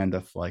that is kind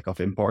of like of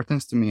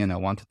importance to me and I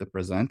wanted to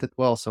present it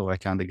well. So I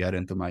kind of got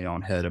into my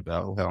own head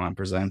about how I'm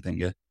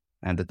presenting it.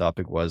 And the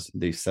topic was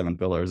the 7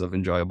 pillars of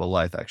enjoyable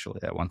life.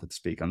 Actually, I wanted to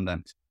speak on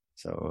them.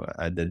 So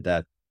I did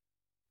that.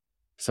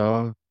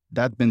 So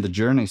that's been the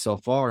journey so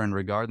far. And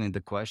regarding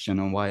the question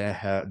on why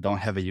I don't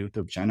have a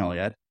YouTube channel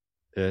yet,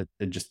 it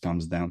just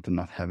comes down to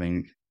not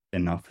having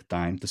enough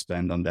time to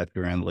spend on that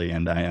currently.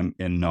 And I am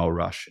in no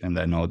rush. And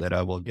I know that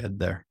I will get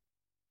there.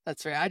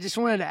 That's right. I just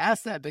wanted to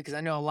ask that because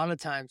I know a lot of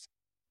times,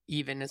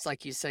 even it's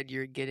like you said,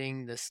 you're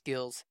getting the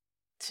skills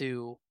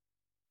to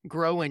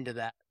grow into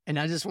that. And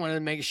I just wanted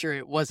to make sure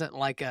it wasn't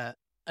like a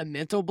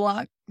mental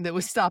block that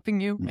was stopping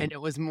you, and it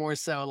was more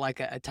so like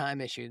a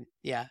time issue.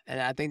 Yeah.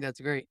 And I think that's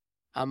great.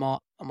 I'm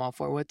all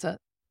for it. What's that?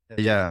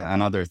 Yeah.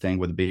 Another thing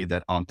would be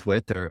that on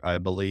Twitter, I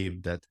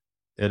believe that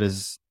it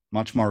is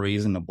much more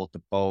reasonable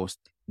to post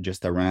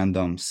just a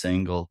random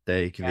single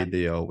take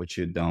video, which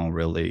you don't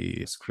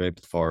really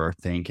script for or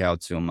think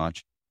out too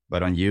much,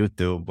 But on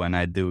YouTube, when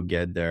I do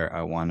get there,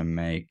 I want to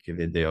make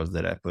videos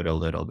that I put a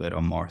little bit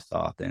of more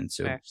thought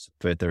into. Fair. So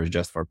Twitter is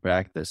just for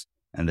practice,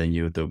 and then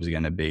YouTube is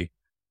going to be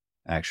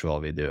actual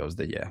videos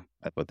that, yeah,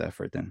 I put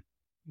effort in.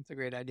 That's a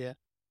great idea.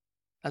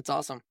 That's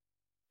awesome.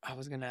 I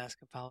was going to ask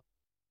about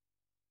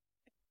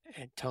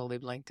it, totally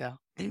blanked out.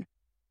 We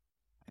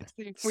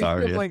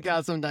Sorry. still blank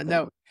out sometimes.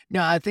 No,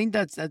 I think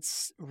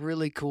that's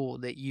really cool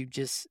that you've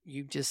just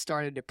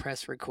started to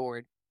press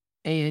record,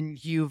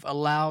 and you've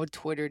allowed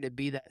Twitter to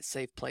be that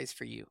safe place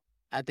for you.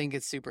 I think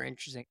it's super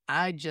interesting.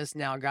 I just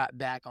now got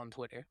back on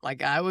Twitter.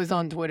 Like, I was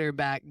on Twitter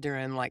back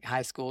during like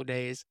high school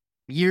days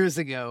years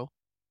ago.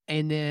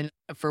 And then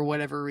for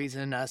whatever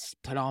reason, I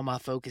put all my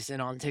focus in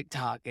on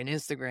TikTok and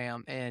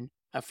Instagram. And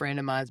a friend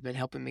of mine's been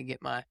helping me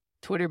get my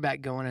Twitter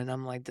back going. And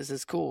I'm like, this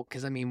is cool.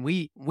 Cause I mean,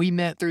 we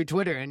met through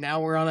Twitter, and now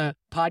we're on a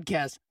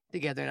podcast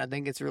together. And I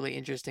think it's really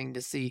interesting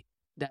to see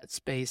that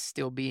space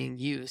still being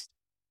used.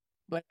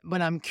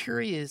 But I'm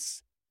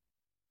curious.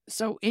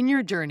 So in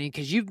your journey,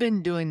 because you've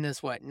been doing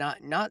this,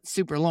 not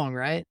super long,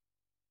 right?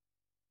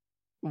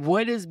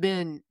 What has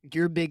been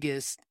your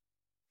biggest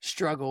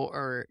struggle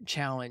or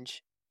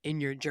challenge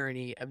in your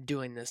journey of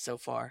doing this so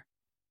far?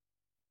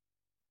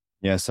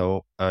 Yeah,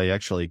 so I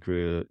actually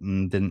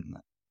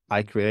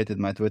I created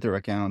my Twitter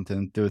account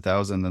in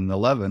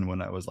 2011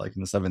 when I was like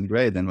in the 7th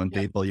grade, and when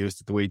people used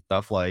to tweet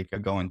stuff like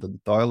going to the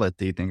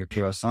toilet, eating a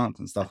croissant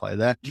and stuff like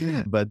that.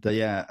 But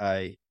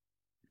I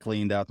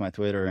cleaned out my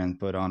Twitter and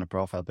put on a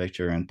profile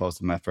picture and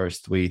posted my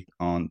first tweet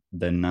on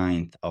the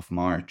 9th of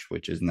March,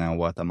 which is now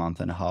a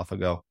month and a half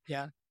ago.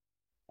 Yeah.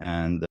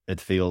 And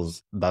it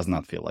does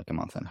not feel like a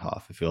month and a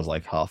half. It feels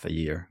like half a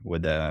year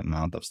with the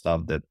amount of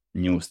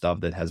new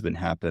stuff that has been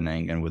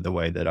happening, and with the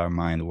way that our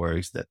mind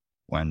works, that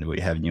when we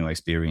have new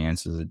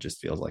experiences, it just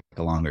feels like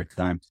a longer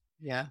time.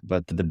 Yeah.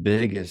 But the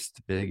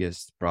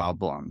biggest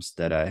problems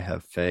that I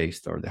have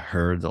faced, or the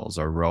hurdles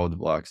or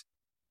roadblocks,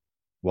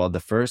 well,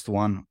 the first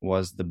one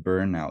was the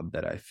burnout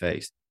that I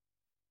faced.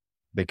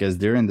 Because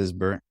during this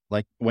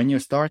like when you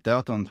start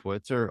out on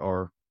Twitter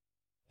or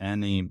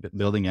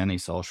building any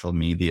social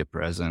media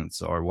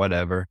presence or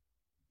whatever,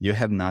 you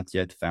have not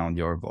yet found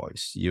your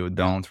voice. You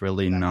don't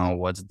really know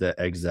what's the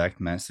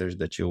exact message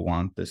that you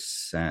want to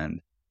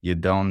send. You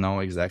don't know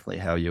exactly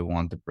how you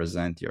want to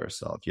present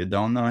yourself. You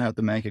don't know how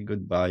to make a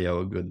good bio,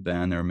 a good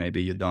banner.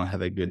 Maybe you don't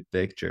have a good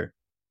picture.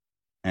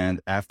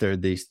 And after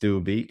these 2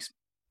 weeks,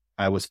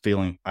 I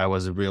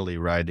was really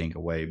riding a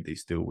wave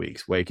these 2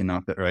 weeks, waking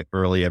up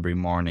early every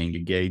morning,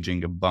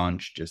 engaging a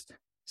bunch, just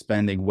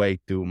spending way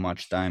too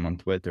much time on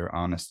Twitter,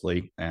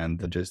 honestly,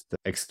 and just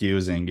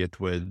excusing it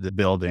with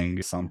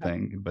building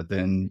something. But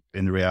then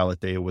in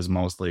reality, it was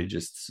mostly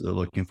just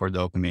looking for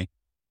dopamine.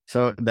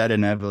 So that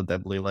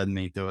inevitably led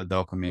me to a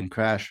dopamine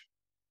crash.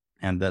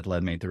 And that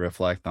led me to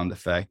reflect on the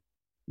fact,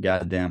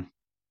 goddamn,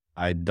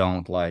 I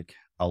don't like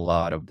a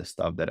lot of the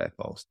stuff that I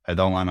post. I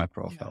don't like my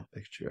profile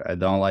picture. I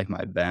don't like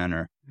my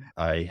banner.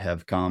 I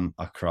have come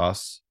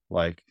across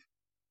like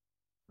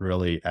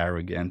really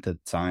arrogant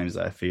at times,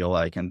 I feel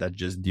like, and that's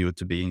just due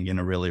to being in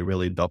a really,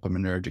 really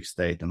dopaminergic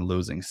state and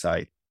losing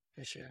sight.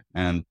 For sure.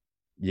 And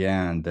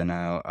and then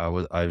I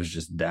was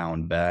just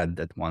down bad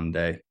that one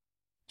day,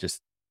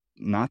 just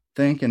not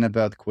thinking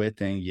about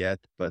quitting yet,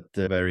 but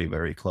very,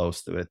 very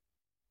close to it.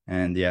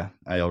 And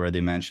I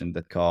already mentioned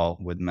that call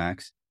with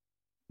Max.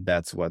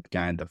 That's what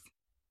kind of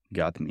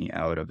got me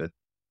out of it.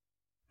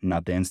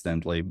 Not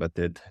instantly, but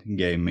it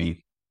gave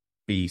me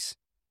peace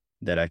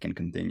that I can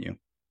continue.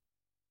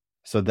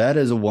 So that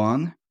is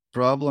one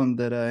problem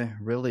that I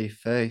really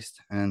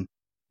faced. And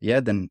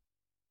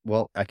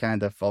I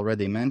kind of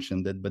already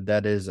mentioned it, but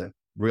that is a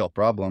real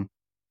problem.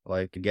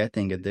 Like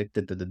getting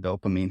addicted to the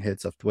dopamine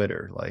hits of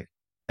Twitter, like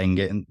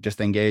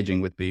just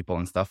engaging with people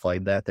and stuff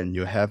like that. And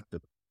you have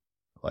to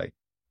like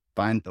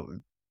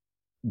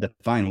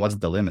define what's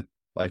the limit.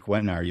 Like,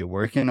 when are you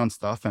working on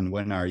stuff and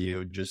when are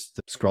you just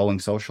scrolling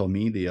social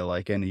media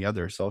like any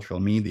other social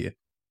media?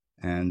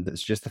 And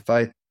it's just a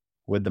fight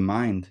with the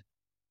mind.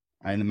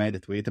 I made a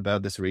tweet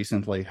about this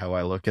recently, how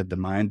I look at the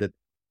mind, that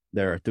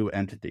there are 2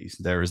 entities.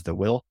 There is the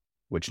will,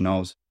 which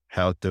knows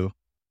how to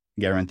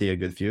guarantee a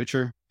good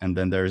future. And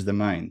then there's the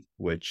mind,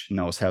 which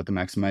knows how to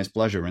maximize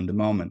pleasure in the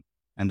moment.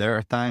 And there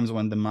are times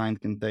when the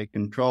mind can take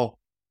control,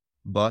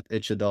 but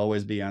it should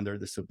always be under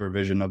the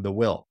supervision of the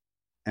will.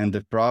 And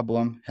the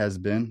problem has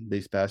been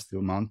these past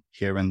 2 months,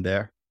 here and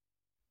there,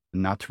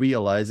 not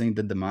realizing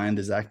that the mind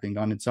is acting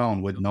on its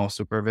own with no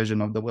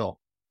supervision of the will.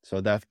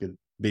 So that could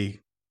be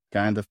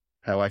kind of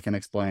how I can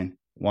explain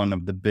one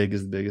of the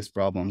biggest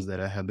problems that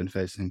I have been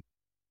facing.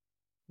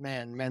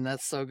 Man,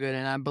 that's so good.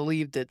 And I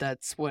believe that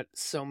that's what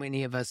so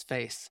many of us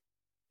face.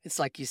 It's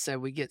like you said,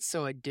 we get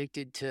so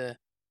addicted to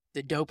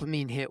the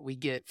dopamine hit we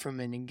get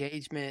from an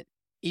engagement,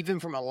 even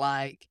from a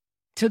like,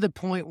 to the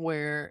point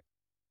where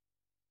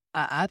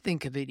I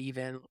think of it,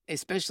 even,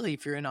 especially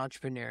if you're an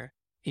entrepreneur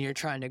and you're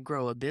trying to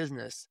grow a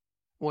business,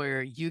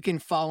 where you can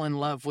fall in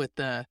love with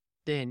the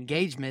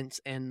engagements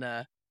and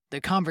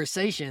the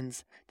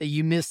conversations, that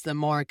you miss the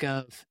mark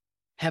of,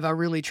 have I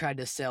really tried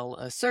to sell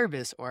a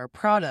service or a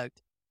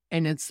product?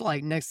 And it's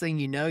like, next thing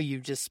you know,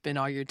 you've just spent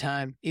all your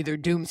time either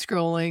doom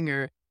scrolling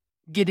or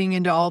getting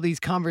into all these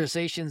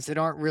conversations that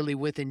aren't really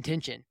with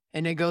intention.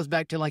 And it goes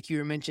back to, like you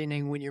were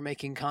mentioning, when you're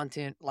making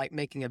content, like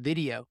making a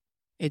video,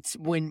 it's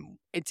when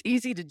it's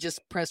easy to just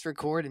press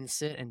record and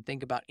sit and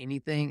think about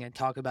anything and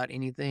talk about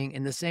anything.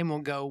 And the same will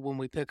go when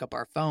we pick up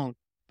our phone.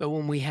 But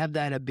when we have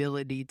that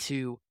ability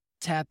to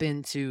tap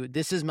into,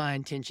 this is my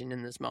intention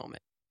in this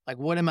moment. Like,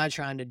 what am I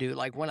trying to do?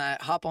 Like, when I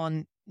hop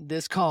on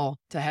this call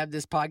to have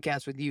this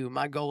podcast with you,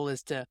 my goal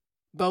is to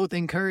both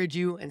encourage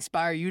you,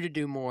 inspire you to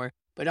do more,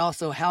 but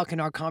also how can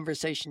our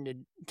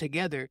conversation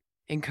together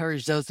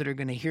encourage those that are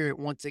going to hear it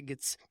once it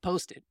gets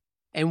posted?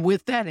 And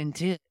with that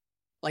intent,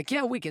 like,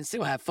 yeah, we can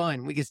still have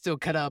fun. We can still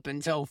cut up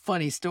and tell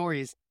funny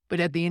stories. But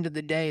at the end of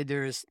the day,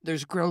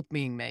 there's growth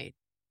being made.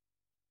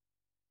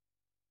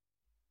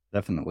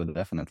 Definitely.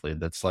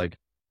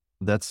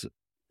 That's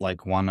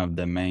like one of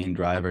the main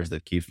drivers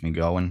that keeps me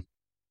going.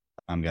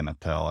 I'm going to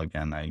tell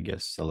again, I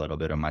guess, a little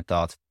bit of my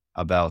thoughts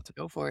about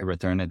Go for it.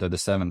 returning to the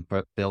seven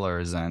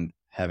pillars and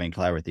having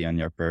clarity on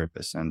your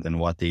purpose and then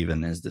what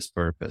even is this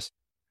purpose.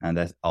 And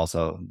that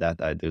also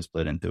that I do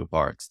split in two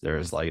parts.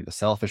 There's like the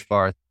selfish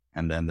part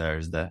and then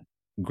there's the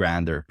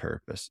grander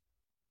purpose.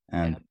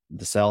 And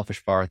the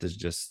selfish part is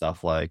just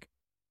stuff like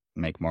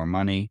make more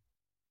money,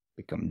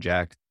 become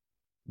jacked,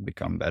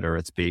 become better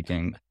at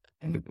speaking,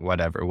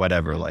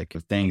 whatever, like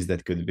things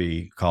that could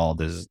be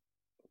called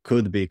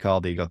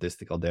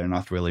egotistical. They're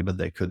not really, but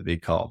they could be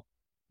called.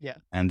 Yeah.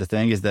 And the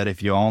thing is that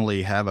if you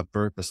only have a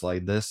purpose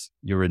like this,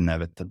 you're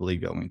inevitably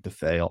going to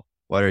fail.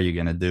 What are you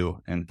going to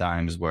do in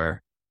times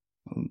where,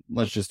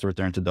 let's just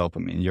return to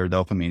dopamine. Your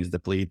dopamine is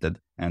depleted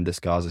and this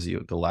causes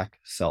you to lack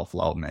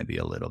self-love maybe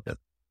a little bit.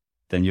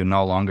 Then you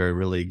no longer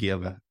really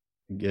give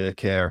a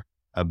care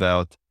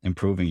about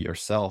improving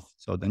yourself.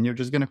 So then you're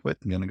just going to quit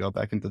and going to go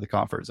back into the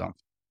comfort zone.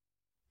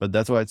 But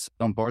that's why it's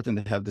so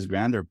important to have this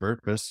grander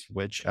purpose,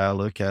 which I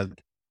look at,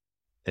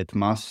 it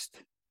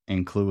must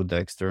include the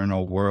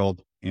external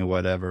world in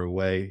whatever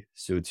way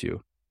suits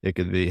you. It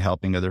could be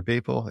helping other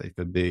people. It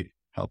could be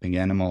helping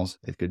animals.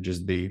 It could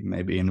just be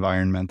maybe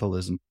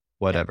environmentalism,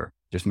 whatever,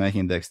 just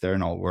making the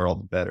external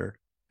world better.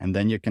 And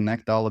then you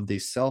connect all of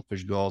these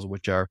selfish goals,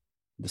 which are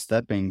the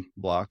stepping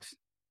blocks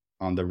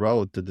on the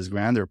road to this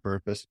grander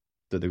purpose,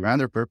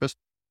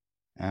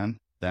 and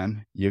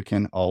then you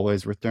can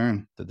always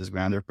return to this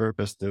grander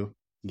purpose to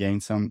gain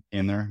some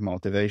inner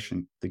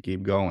motivation to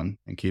keep going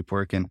and keep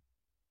working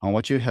on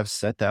what you have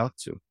set out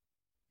to.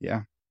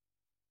 Yeah.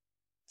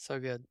 So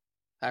good.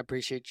 I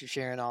appreciate you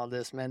sharing all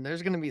this, man.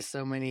 There's going to be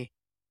so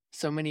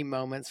many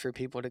moments for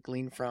people to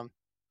glean from.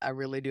 I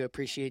really do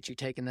appreciate you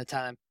taking the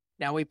time.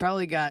 Now, we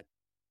probably got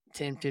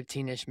 10,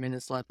 15-ish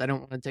minutes left. I don't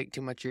want to take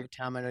too much of your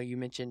time. I know you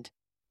mentioned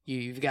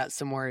you've got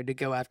somewhere to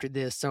go after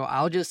this. So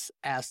I'll just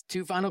ask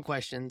two final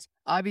questions.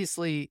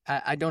 Obviously,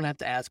 I don't have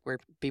to ask where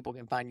people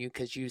can find you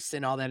because you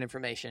sent all that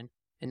information,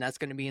 and that's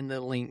going to be in the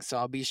link. So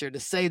I'll be sure to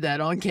say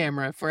that on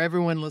camera for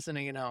everyone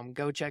listening at home.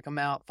 Go check them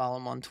out. Follow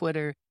them on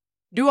Twitter.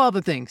 Do all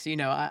the things. You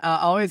know, I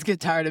always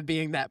get tired of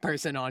being that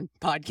person on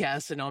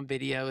podcasts and on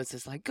video. It's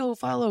just like, go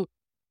follow.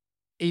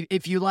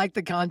 If you like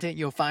the content,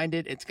 you'll find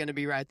it. It's going to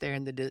be right there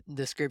in the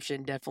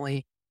description.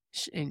 Definitely,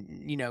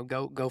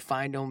 go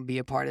find him, be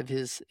a part of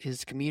his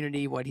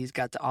community, what he's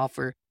got to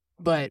offer.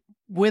 But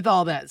with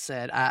all that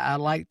said, I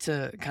like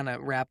to kind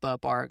of wrap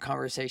up our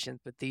conversation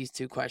with these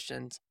two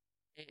questions.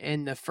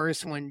 And the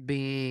first one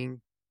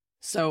being,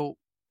 so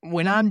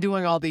when I'm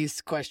doing all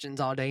these questions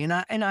all day,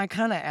 and I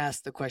kind of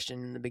asked the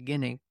question in the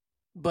beginning,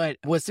 but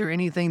was there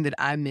anything that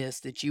I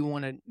missed that you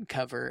want to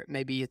cover?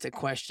 Maybe it's a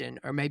question,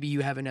 or maybe you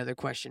have another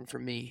question for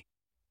me.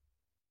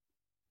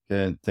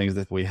 The things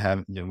that we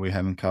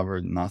haven't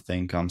covered,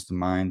 nothing comes to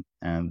mind.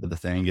 And the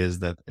thing is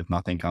that if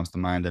nothing comes to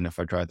mind, then if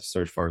I try to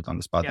search for it on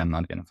the spot, I'm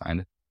not going to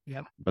find it.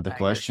 Yep. But the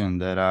question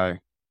that I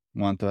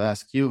want to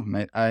ask you,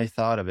 I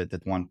thought of it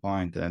at one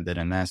point and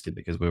didn't ask it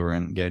because we were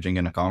engaging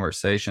in a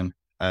conversation.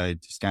 I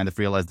just kind of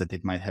realized that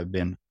it might have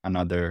been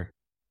another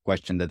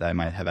question that I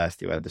might have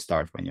asked you at the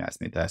start when you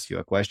asked me to ask you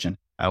a question.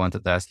 I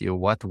wanted to ask you,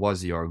 what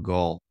was your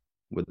goal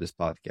with this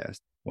podcast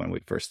when we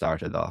first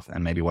started off?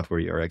 And maybe what were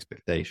your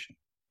expectations?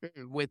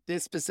 With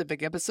this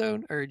specific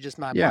episode or just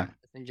my podcast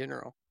in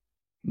general?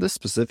 This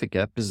specific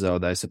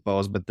episode, I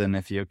suppose, but then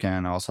if you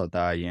can also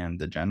tie in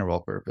the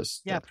general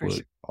purpose, that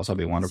would also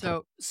be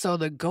wonderful. So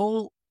the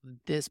goal of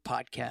this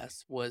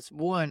podcast was,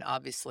 one,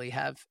 obviously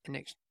have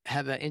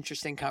an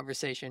interesting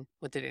conversation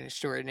with an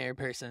extraordinary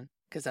person,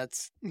 because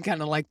that's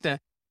kind of like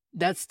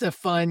that's the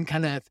fun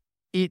kind of,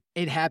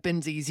 it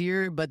happens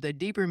easier, but the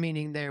deeper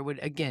meaning there would,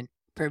 again,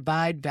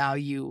 provide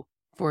value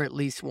for at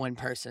least one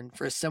person,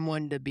 for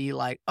someone to be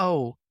like,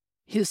 oh,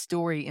 his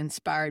story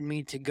inspired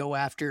me to go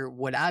after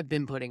what I've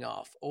been putting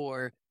off,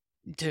 or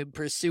to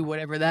pursue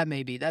whatever that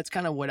may be. That's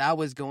kind of what I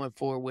was going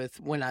for with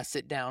when I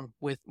sit down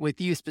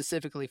with you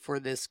specifically for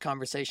this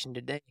conversation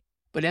today.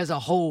 But as a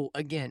whole,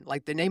 again,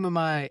 like the name of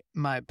my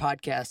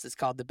podcast is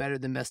called the Better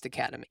Than Best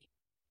Academy.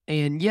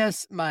 And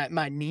yes,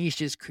 my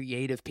niche is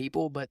creative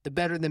people, but the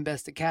Better Than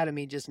Best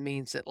Academy just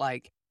means that,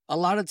 like, a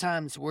lot of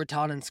times we're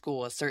taught in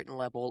school a certain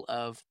level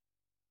of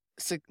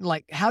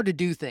like how to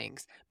do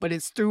things, but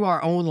it's through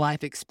our own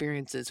life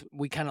experiences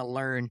we kind of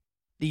learn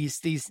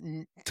these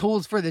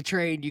tools for the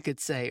trade, you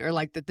could say, or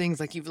like the things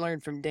like you've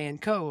learned from Dan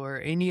Coe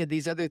or any of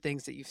these other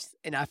things that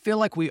and I feel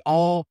like we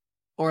all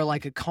are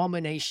like a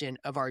culmination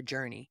of our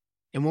journey.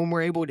 And when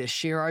we're able to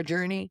share our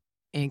journey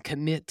and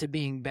commit to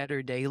being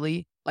better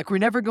daily, like we're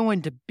never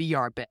going to be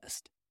our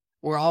best.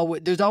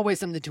 There's always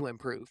something to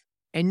improve.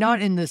 And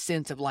not in the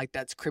sense of like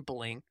that's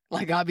crippling.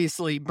 Like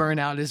obviously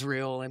burnout is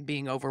real and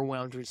being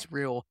overwhelmed is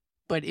real.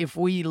 But if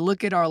we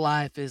look at our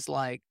life as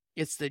like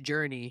it's the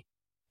journey,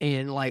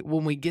 and like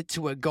when we get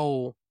to a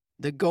goal,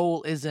 the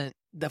goal isn't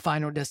the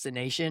final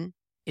destination.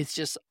 It's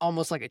just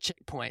almost like a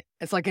checkpoint.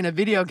 It's like in a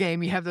video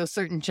game, you have those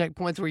certain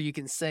checkpoints where you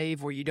can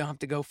save, where you don't have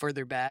to go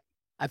further back.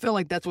 I feel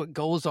like that's what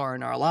goals are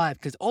in our life,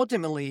 because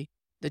ultimately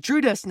the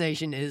true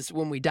destination is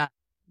when we die.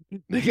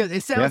 Because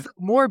it sounds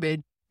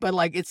morbid, but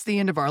like it's the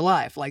end of our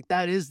life. Like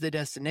that is the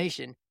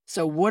destination.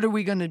 So what are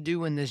we going to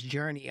do in this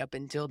journey up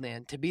until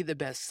then to be the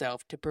best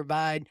self, to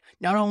provide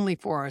not only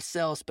for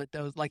ourselves, but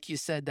those, like you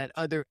said, that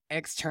other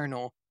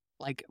external,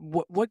 like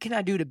what can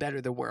I do to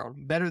better the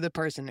world, better the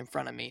person in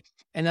front of me?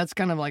 And that's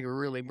kind of like a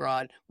really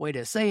broad way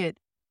to say it.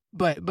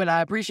 But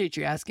I appreciate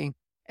you asking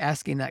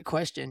that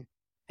question.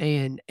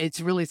 And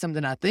it's really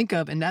something I think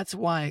of. And that's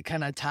why it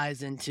kind of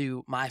ties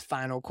into my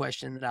final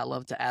question that I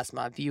love to ask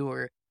my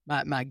viewer,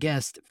 my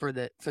guest for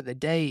the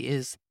day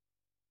is,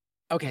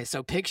 okay,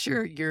 so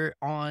picture you're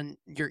on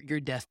your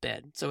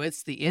deathbed. So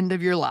it's the end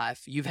of your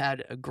life. You've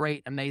had a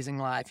great, amazing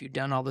life. You've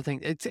done all the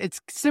things. It's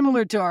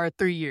similar to our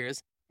 3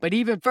 years, but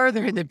even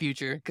further in the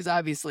future, because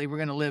obviously we're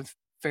going to live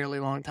fairly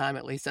long time.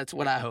 At least that's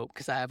what I hope,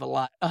 because I have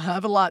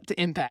a lot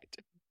to impact.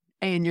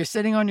 And you're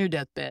sitting on your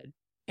deathbed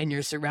and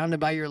you're surrounded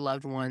by your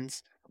loved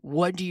ones.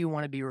 What do you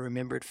want to be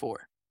remembered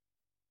for?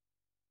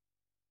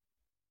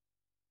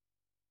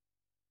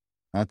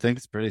 I think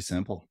it's pretty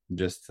simple,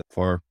 just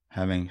for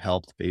having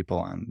helped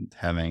people and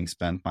having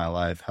spent my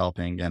life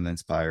helping and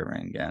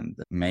inspiring, and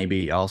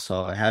maybe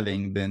also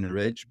having been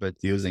rich, but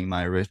using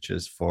my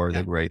riches for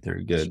the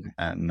greater good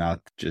and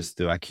not just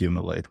to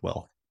accumulate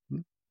wealth.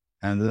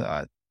 And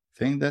I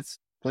think that's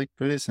like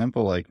pretty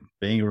simple, like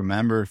being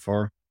remembered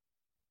for,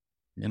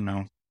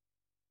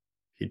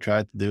 he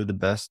tried to do the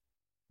best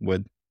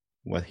with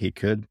what he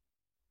could,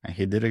 and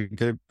he did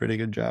a pretty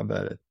good job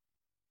at it.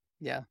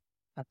 Yeah,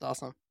 that's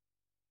awesome.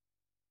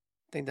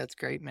 I think that's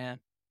great, man.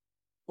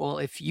 Well,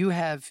 if you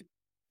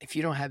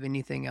don't have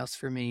anything else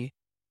for me,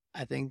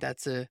 I think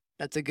that's a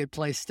good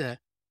place to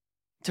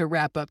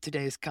wrap up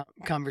today's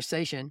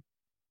conversation.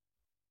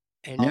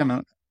 And yeah,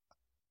 man,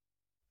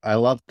 I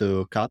love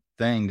to cut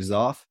things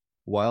off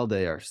while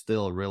they are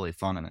still really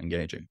fun and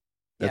engaging.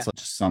 That's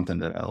just something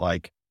that I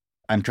like.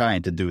 I'm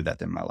trying to do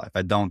that in my life.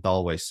 I don't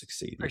always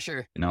succeed. For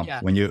sure.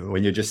 When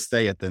you just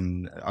stay at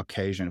an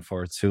occasion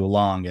for too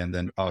long and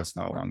then, it's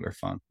no longer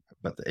fun.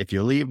 But if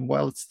you leave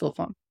while it's still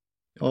fun,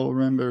 you'll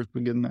remember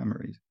the good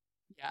memories.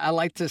 Yeah, I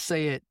like to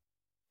say it.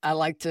 I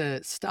like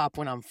to stop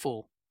when I'm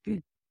full.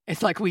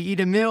 It's like we eat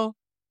a meal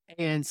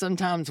and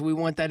sometimes we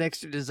want that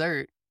extra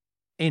dessert,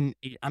 and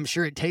I'm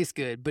sure it tastes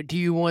good, but do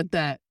you want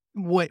that?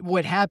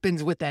 What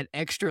happens with that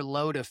extra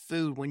load of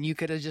food when you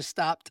could have just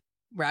stopped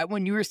right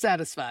when you were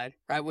satisfied,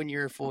 right when you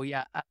were full?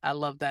 Yeah, I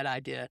love that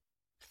idea.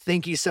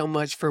 Thank you so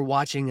much for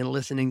watching and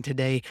listening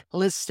today.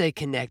 Let's stay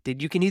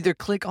connected. You can either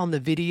click on the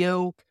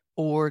video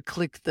or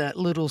click that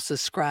little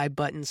subscribe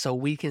button so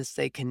we can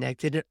stay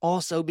connected. And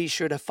also be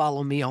sure to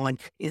follow me on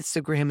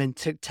Instagram and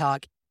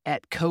TikTok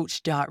at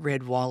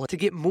coach.redwallet to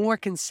get more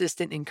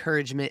consistent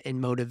encouragement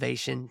and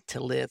motivation to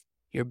live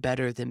your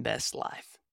better than best life.